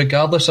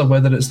 regardless of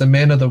whether it's the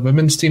men or the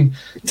women's team.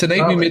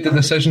 Tonight we made the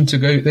decision to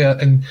go out there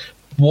and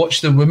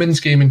watch the women's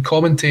game and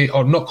comment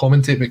on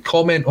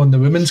the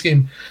women's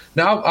game.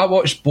 Now, I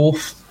watched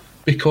both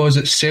because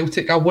it's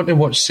Celtic. I want to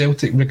watch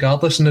Celtic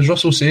regardless. And as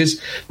Russell says,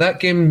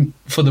 that game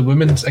for the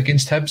women's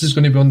against Hibs is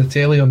going to be on the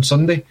telly on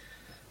Sunday.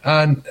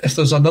 And if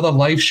there's another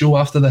live show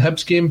after the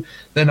Hibs game,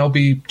 then I'll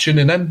be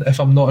tuning in if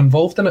I'm not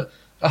involved in it.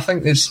 I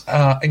think it's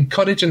an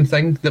encouraging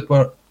thing that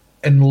we're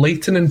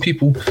enlightening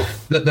people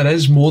that there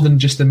is more than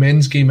just the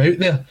men's game out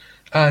there,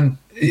 and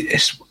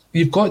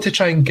you've got to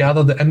try and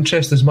gather the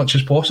interest as much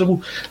as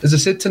possible. As I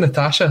said to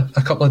Natasha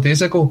a couple of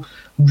days ago,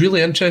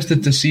 really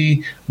interested to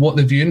see what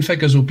the viewing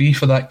figures will be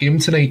for that game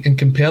tonight and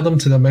compare them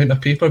to the amount of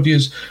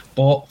pay-per-views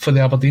bought for the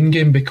Aberdeen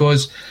game,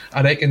 because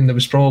I reckon there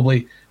was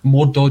probably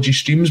more dodgy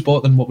streams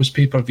bought than what was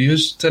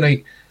pay-per-views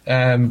tonight.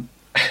 And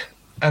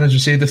as we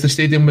said, if the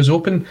stadium was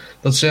open,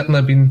 there'd certainly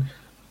have been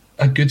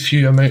a good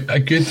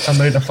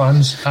amount of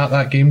fans at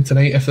that game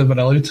tonight if they were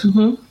allowed.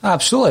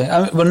 Absolutely.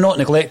 We're not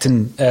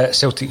neglecting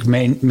Celtic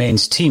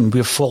men's team.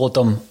 We've followed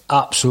them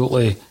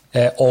absolutely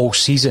all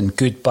season,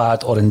 good,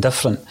 bad or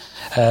indifferent.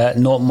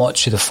 Not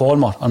much of the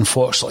former,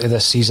 unfortunately,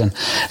 this season.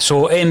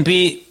 So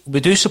MB, we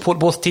do support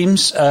both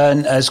teams,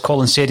 and as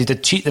Colin said, he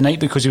did cheat the night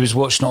because he was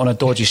watching it on a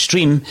dodgy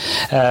stream.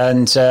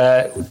 And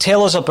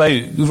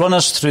run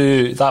us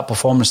through that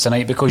performance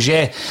tonight, because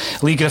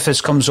Lee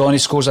Griffiths comes on, he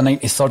scores a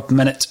 93rd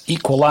minute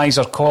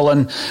equaliser.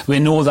 Colin, we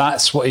know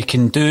that's what he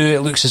can do.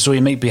 It looks as though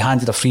he might be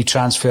handed a free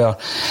transfer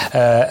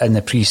in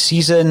the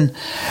pre-season.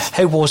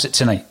 How was it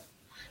tonight?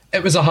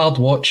 It was a hard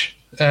watch.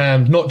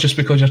 Not just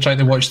because you're trying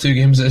to watch two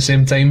games at the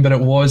same time, but it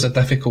was a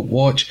difficult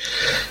watch.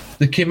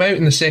 They came out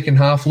in the second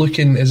half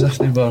looking as if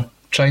they were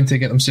trying to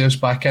get themselves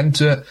back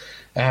into it,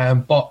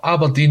 but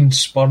Aberdeen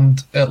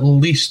spurned at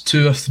least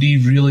 2 or 3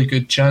 really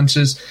good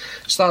chances.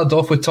 Started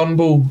off with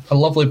Turnbull, a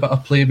lovely bit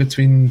of play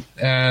between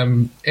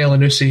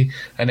Elyounoussi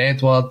and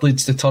Edouard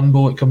leads to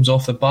Turnbull, it comes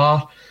off the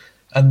bar,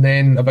 and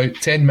then about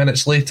 10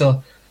 minutes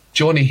later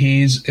Johnny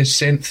Hayes is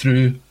sent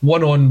through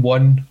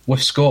 1-on-1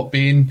 with Scott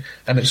Bain,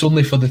 and it's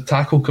only for the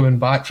tackle coming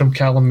back from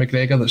Callum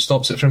McGregor that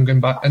stops it from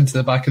going back into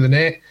the back of the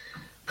net.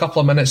 A couple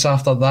of minutes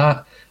after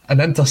that,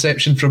 an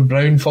interception from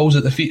Brown falls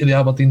at the feet of the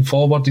Aberdeen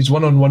forward. He's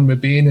 1-on-1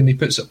 with Bain and he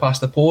puts it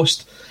past the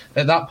post.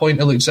 At that point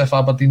it looks as if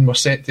Aberdeen were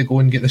set to go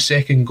and get the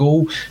second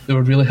goal. They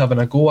were really having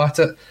a go at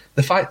it.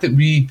 The fact that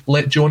we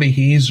let Johnny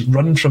Hayes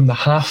run from the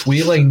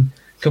halfway line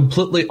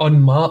completely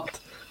unmarked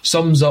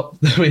sums up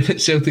the way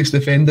that Celtic's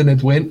defending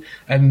had went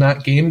in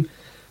that game.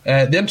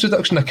 The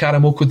introduction of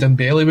Karamoko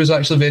Dembele was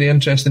actually very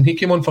interesting. He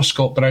came on for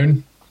Scott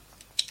Brown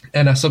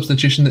in a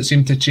substitution that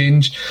seemed to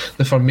change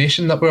the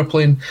formation that we were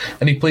playing,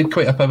 and he played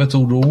quite a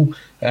pivotal role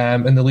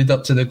in the lead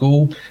up to the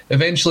goal.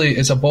 Eventually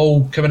it's a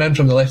ball coming in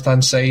from the left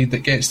hand side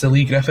that gets to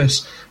Lee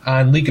Griffiths,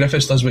 and Lee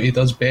Griffiths does what he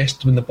does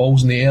best when the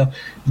ball's in the air,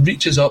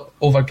 reaches up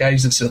over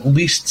guys that's at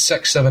least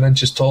 6-7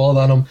 inches taller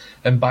than him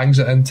and bangs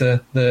it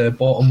into the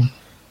bottom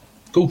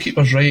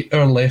goalkeeper's right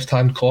or left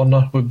hand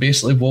corner with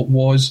basically what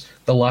was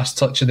the last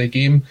touch of the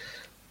game.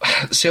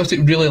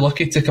 Celtic really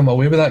lucky to come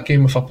away with that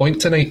game with a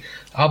point tonight.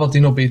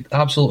 Aberdeen will be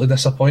absolutely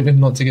disappointed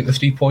not to get the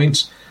 3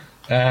 points,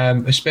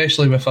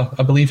 especially with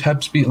I believe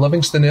Hibs beat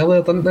Livingston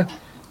earlier, didn't they?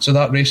 So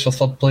that race for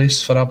third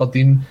place for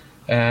Aberdeen,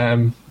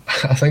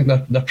 I think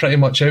they're pretty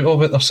much out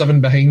of it. They're 7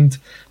 behind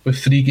with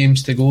 3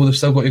 games to go. They've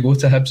still got to go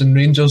to Hibs and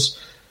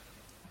Rangers.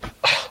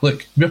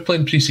 Look, we're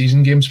playing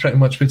pre-season games pretty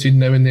much between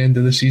now and the end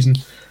of the season.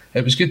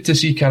 It was good to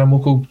see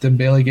Karamoko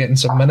Dembele getting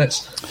some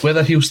minutes.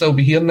 Whether he'll still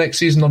be here next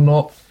season or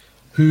not,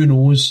 who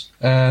knows?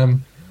 But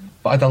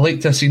I'd have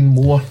liked to have seen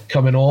more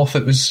coming off.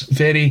 It was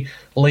very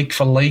like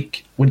for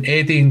like. When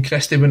Eddie and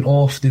Christie went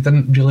off, they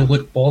didn't really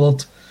look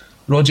bothered.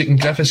 Roderick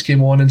and Griffiths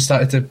came on and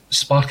started to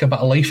spark a bit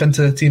of life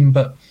into the team,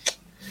 but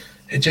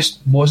it just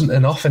wasn't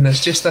enough, and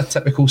it's just a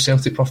typical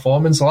Celtic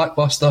performance.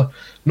 Lacklustre,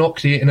 not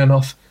creating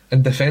enough,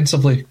 and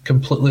defensively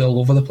completely all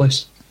over the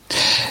place.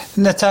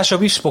 Natasha,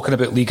 we've spoken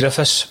about Lee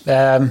Griffiths.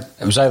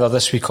 It was either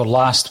this week or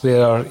last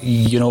where,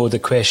 the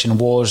question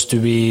was, do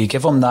we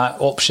give him that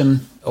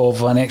option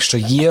of an extra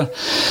year?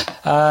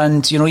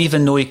 And,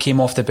 even though he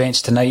came off the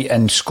bench tonight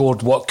and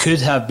scored what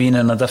could have been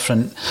in a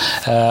different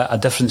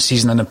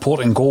season, an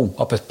important goal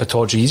up at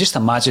Pittodrie. You just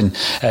imagine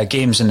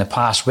games in the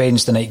past,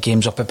 Wednesday night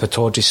games up at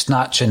Pittodrie,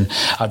 snatching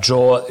a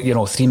draw,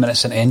 3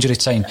 minutes into injury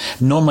time.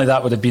 Normally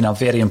that would have been a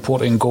very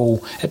important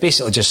goal. It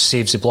basically just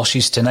saves the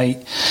blushes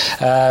tonight.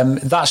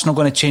 That's not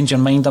going to change your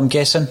mind, I'm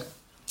guessing?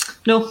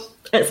 No,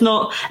 it's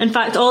not. In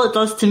fact, all it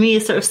does to me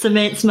is sort of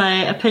cements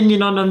my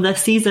opinion on him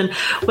this season,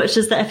 which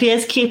is that if he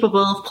is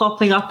capable of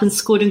popping up and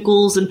scoring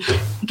goals and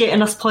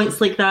getting us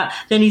points like that,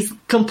 then he's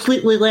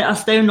completely let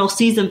us down all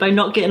season by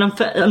not getting him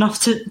fit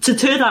enough to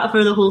do that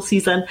for the whole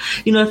season.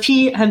 If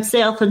he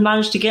himself had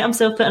managed to get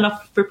himself fit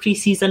enough for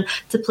pre-season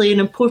to play an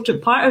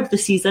important part of the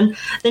season,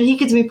 then he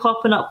could be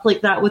popping up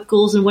like that with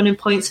goals and winning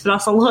points for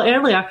us a lot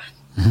earlier.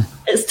 Mm-hmm.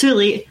 It's too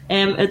late.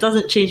 It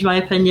doesn't change my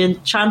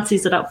opinion.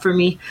 Chances are up for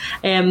me.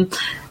 And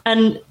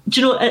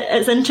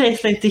it's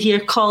interesting to hear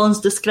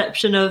Colin's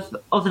description of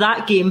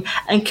that game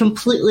and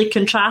completely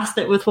contrast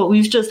it with what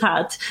we've just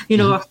had.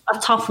 A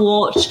tough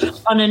watch,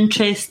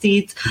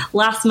 uninterested,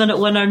 last minute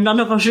winner, none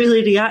of us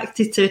really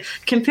reacted to.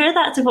 Compare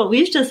that to what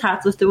we've just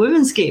had with the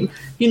women's game.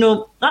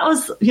 That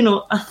was,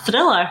 a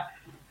thriller.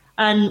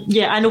 And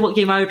yeah, I know what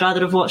game I would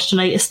rather have watched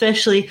tonight,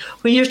 especially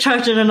when you're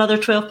charging another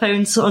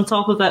 £12 on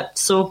top of it.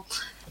 So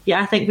yeah,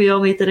 I think we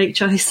all made the right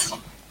choice.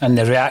 And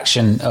the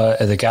reaction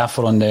of the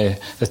gaffer on the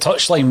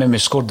touchline when we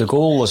scored the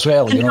goal as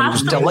well, he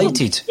was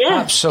delighted,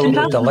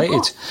 absolutely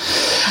delighted.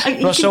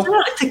 Russell,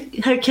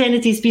 to how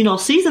Kennedy's been all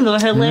season, though,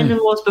 how Lennon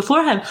was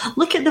before him.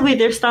 Look at the way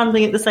they're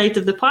standing at the side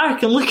of the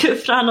park, and look at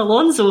Fran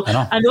Alonso.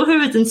 I know who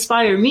would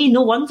inspire me.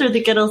 No wonder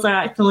the girls are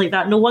acting like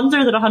that. No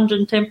wonder they're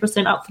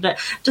 110% up for it.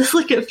 Just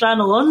look at Fran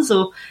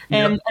Alonso,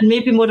 and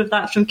maybe more of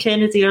that from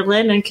Kennedy or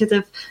Lennon could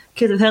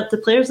have helped the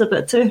players a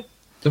bit too.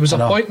 There was a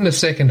point in the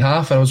second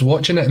half, and I was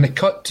watching it, and it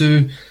cut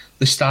to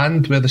the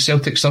stand where the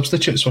Celtic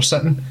substitutes were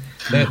sitting.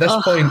 At this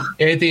point,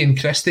 Eddie and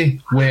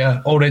Christie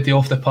were already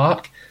off the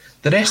park.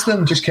 The rest of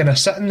them just kind of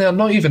sitting there,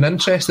 not even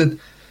interested.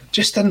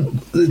 They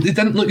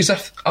didn't look as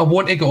if I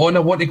want to go on, I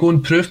want to go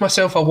and prove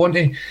myself, I want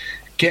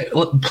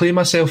to play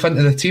myself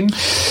into the team.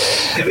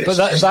 But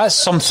that's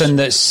something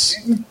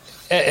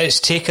it's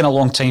taken a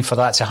long time for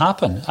that to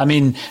happen. I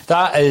mean,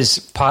 that is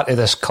part of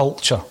this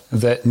culture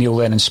that Neil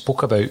Lennon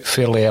spoke about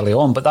fairly early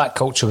on, but that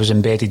culture was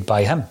embedded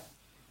by him.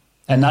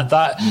 And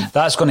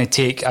that's going to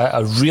take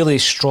a really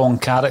strong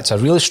character, a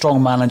really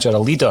strong manager, a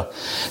leader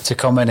to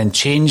come in and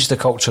change the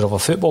culture of a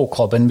football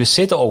club. And we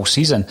said it all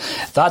season.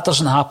 That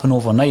doesn't happen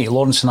overnight.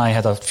 Lawrence and I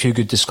had a few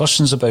good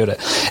discussions about it.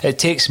 It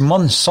takes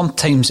months.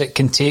 Sometimes it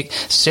can take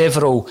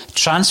several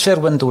transfer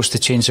windows to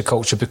change the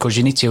culture because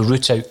you need to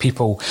root out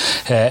people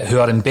who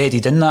are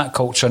embedded in that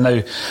culture.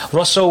 Now,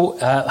 Russell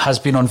has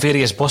been on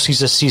various buses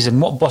this season.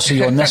 What bus are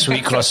you on this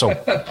week, Russell?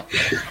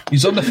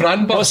 He's on the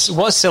Fran bus.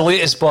 What's the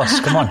latest bus?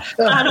 Come on.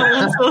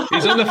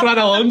 He's on the Fran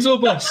Alonso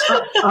bus.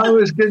 I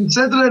was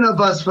considering a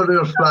bus for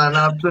your Fran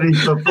after his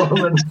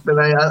performance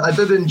tonight. I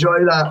did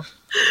enjoy that.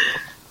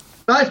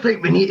 I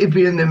think we need to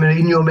be in the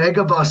Mourinho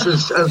megabus,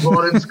 as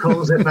Lawrence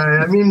calls it now.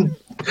 I mean,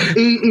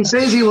 he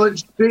says he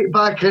wants straight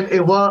back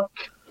into work.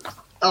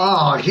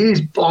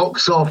 He's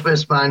box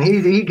office, man.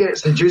 He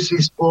gets the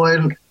juices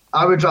flowing.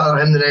 I would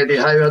rather him than Eddie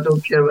Howe. I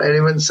don't care what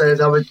anyone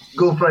says. I would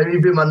go for him.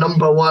 He'd be my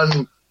number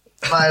one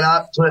by an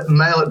absolute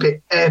mile. It'd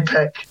be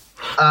epic.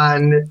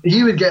 And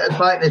he would get us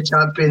back in the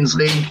Champions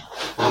League.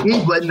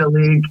 He'd win the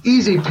league,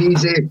 easy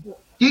peasy.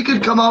 He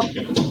could come up,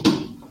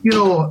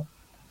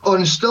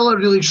 on still a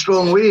really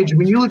strong wage. I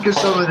mean, you look at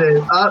some of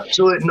the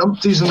absolute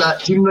numpties in that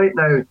team right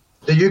now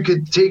that you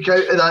could take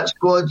out of that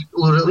squad,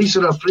 release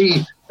on a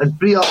free, and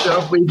free up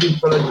their wages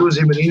for a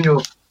Jose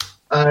Mourinho.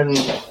 And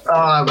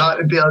that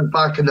would be us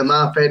back in the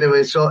map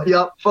anyway. So,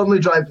 firmly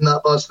driving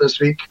that bus this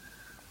week.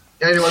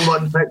 Anyone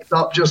wanting picked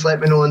up, just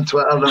let me know on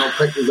Twitter and I'll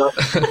pick it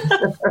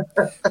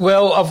up.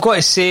 Well, I've got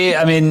to say,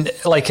 I mean,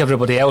 like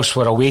everybody else,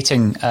 we're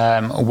awaiting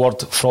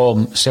word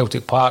from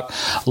Celtic Park.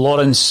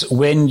 Lawrence,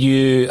 when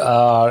you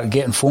are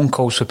getting phone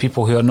calls from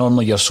people who are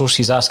normally your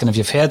sources asking if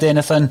you've heard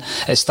anything,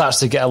 it starts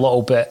to get a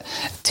little bit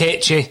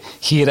tetchy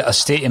here at A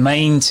State of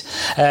Mind.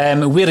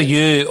 Where are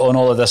you on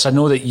all of this? I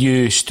know that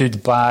you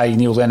stood by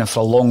Neil Lennon for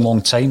a long,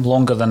 long time,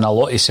 longer than a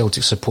lot of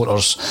Celtic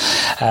supporters.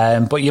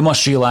 But you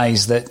must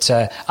realise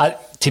that...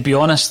 to be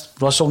honest,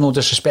 Russell, no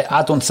disrespect,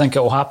 I don't think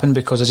it will happen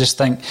because I just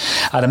think,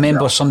 I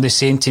remember somebody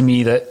saying to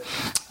me that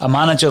a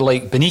manager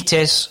like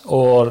Benitez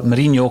or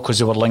Mourinho, because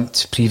they were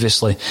linked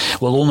previously,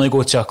 will only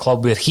go to a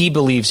club where he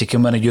believes he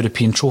can win a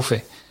European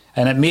trophy.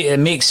 And it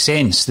makes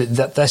sense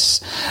that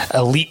this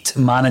elite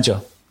manager,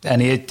 and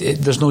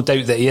there's no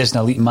doubt that he is an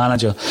elite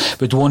manager,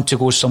 would want to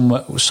go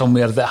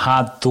somewhere that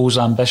had those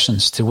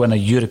ambitions to win a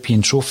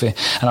European trophy.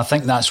 And I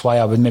think that's why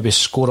I would maybe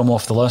score him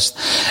off the list.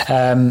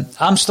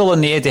 I'm still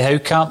in the Eddie Howe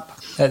camp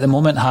at the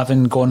moment,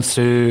 having gone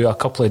through a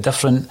couple of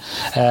different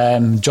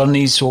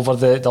journeys over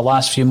the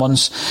last few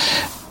months.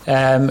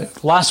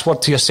 Last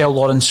word to yourself,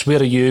 Lawrence,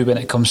 where are you when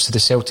it comes to the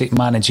Celtic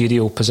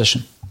managerial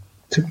position?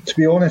 To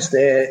be honest,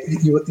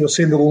 you're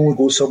saying they'll only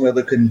go somewhere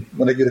that can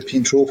win a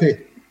European trophy.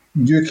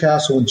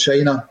 Newcastle and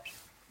China.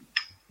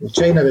 Well,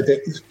 China,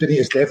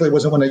 Benitez definitely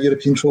wasn't winning a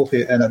European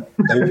trophy, and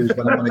now he was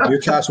winning one at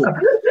Newcastle.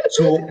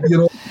 So,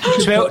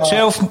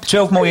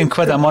 12 million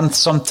quid a month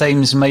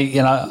sometimes might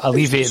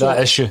alleviate that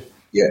issue.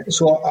 Yeah,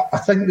 so I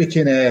think we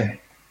can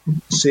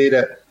say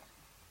that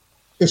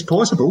it's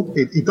possible.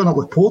 He done it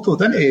with Porto,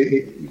 didn't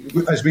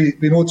he? As we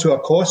know to our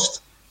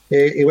cost,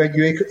 he went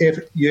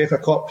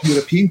UEFA Cup,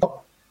 European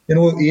Cup.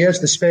 He is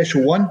the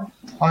special one.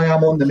 I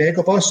am on the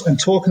megabus and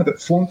talking about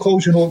phone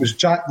calls. It was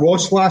Jack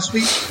Ross last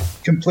week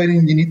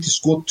complaining you need to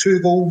score 2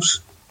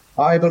 goals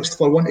at Ibrox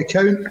for one to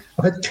count.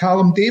 I've had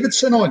Callum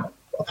Davidson on.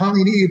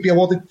 Apparently you need to be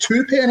awarded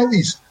 2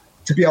 penalties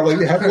to be allowed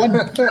to have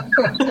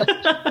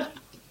one.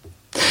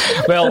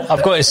 Well,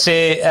 I've got to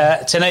say,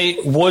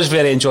 tonight was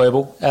very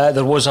enjoyable.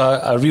 There was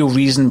a real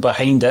reason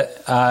behind it,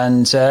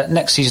 and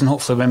next season,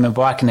 hopefully when we're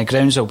back in the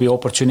grounds, there'll be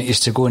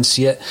opportunities to go and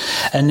see it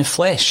in the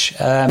flesh.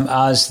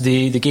 As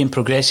the game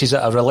progresses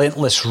at a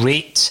relentless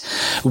rate,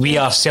 we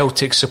are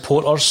Celtic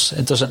supporters.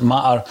 It doesn't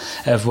matter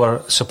if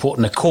we're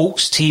supporting the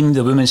Colts team,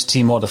 the women's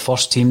team, or the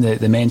first team,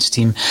 the men's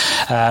team.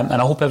 And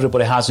I hope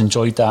everybody has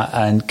enjoyed that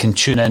and can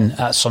tune in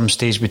at some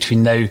stage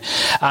between now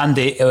and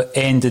the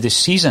end of the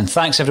season.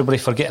 Thanks everybody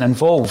for getting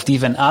involved. involved,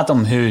 even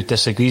Adam, who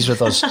disagrees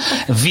with us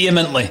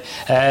vehemently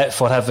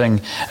for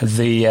having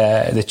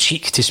the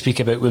cheek to speak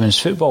about women's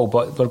football,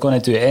 but we're going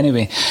to do it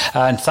anyway.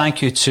 And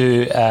thank you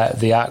to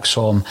the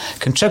AXOM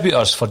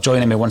contributors for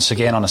joining me once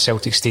again on A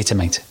Celtic State of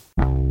Mind.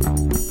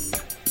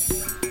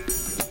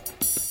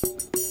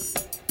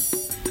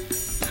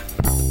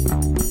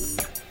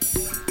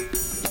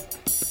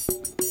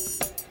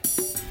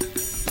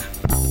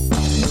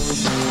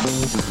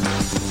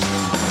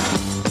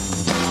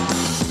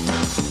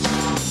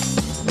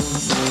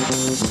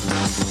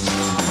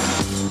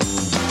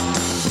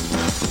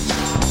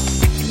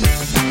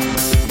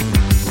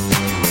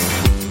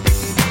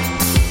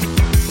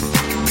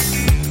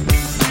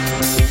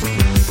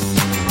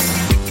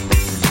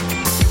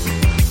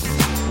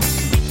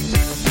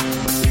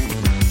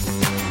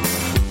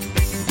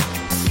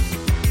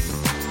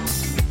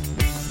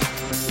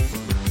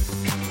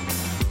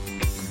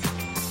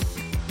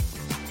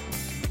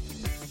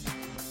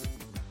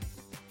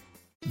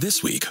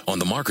 This week on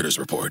The Marketer's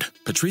Report,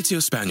 Patrizio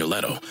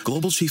Spagnoletto,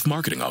 Global Chief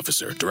Marketing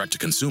Officer,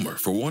 Direct-to-Consumer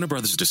for Warner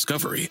Brothers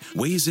Discovery,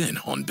 weighs in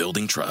on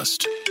building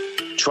trust.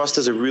 Trust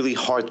is a really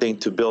hard thing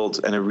to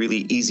build and a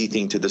really easy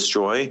thing to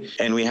destroy,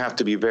 and we have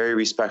to be very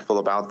respectful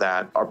about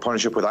that. Our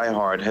partnership with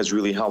iHeart has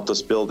really helped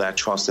us build that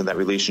trust and that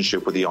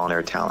relationship with the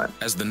on-air talent.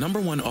 As the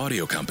 #1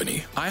 audio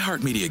company,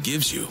 iHeartMedia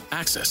gives you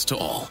access to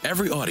all.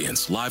 Every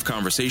audience, live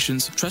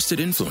conversations, trusted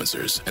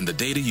influencers, and the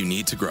data you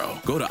need to grow.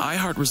 Go to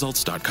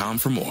iHeartResults.com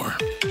for more.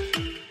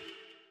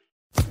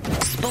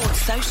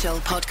 Sports Social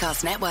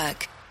Podcast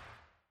Network.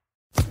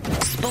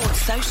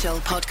 Sports Social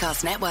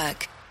Podcast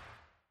Network.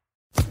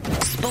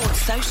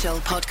 Sports Social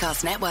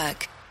Podcast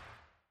Network.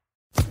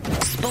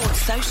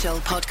 Sports Social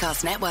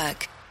Podcast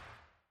Network.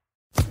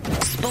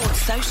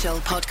 Sports Social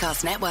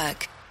Podcast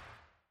Network.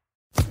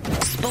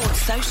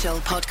 Sports Social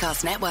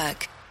Podcast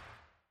Network.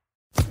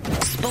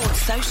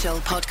 Sports Social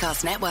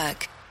Podcast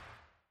Network.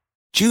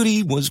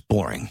 Judy was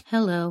boring.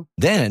 Hello.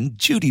 Then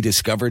Judy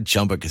discovered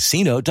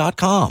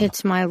ChumbaCasino.com.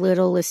 It's my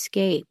little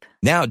escape.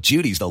 Now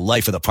Judy's the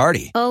life of the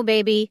party. Oh,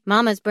 baby,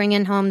 mama's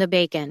bringing home the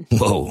bacon.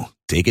 Whoa,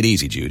 take it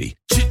easy, Judy.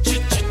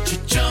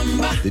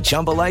 The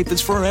Chumba life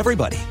is for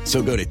everybody.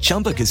 So go to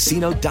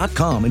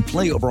ChumbaCasino.com and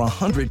play over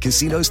 100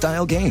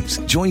 casino-style games.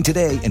 Join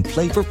today and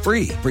play for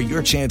free for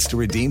your chance to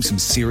redeem some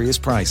serious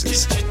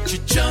prizes.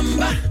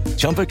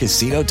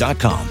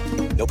 ChumbaCasino.com.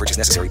 No purchase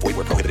necessary. Void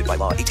where prohibited by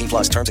law.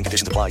 18+ terms and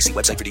conditions apply. See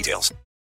website for details.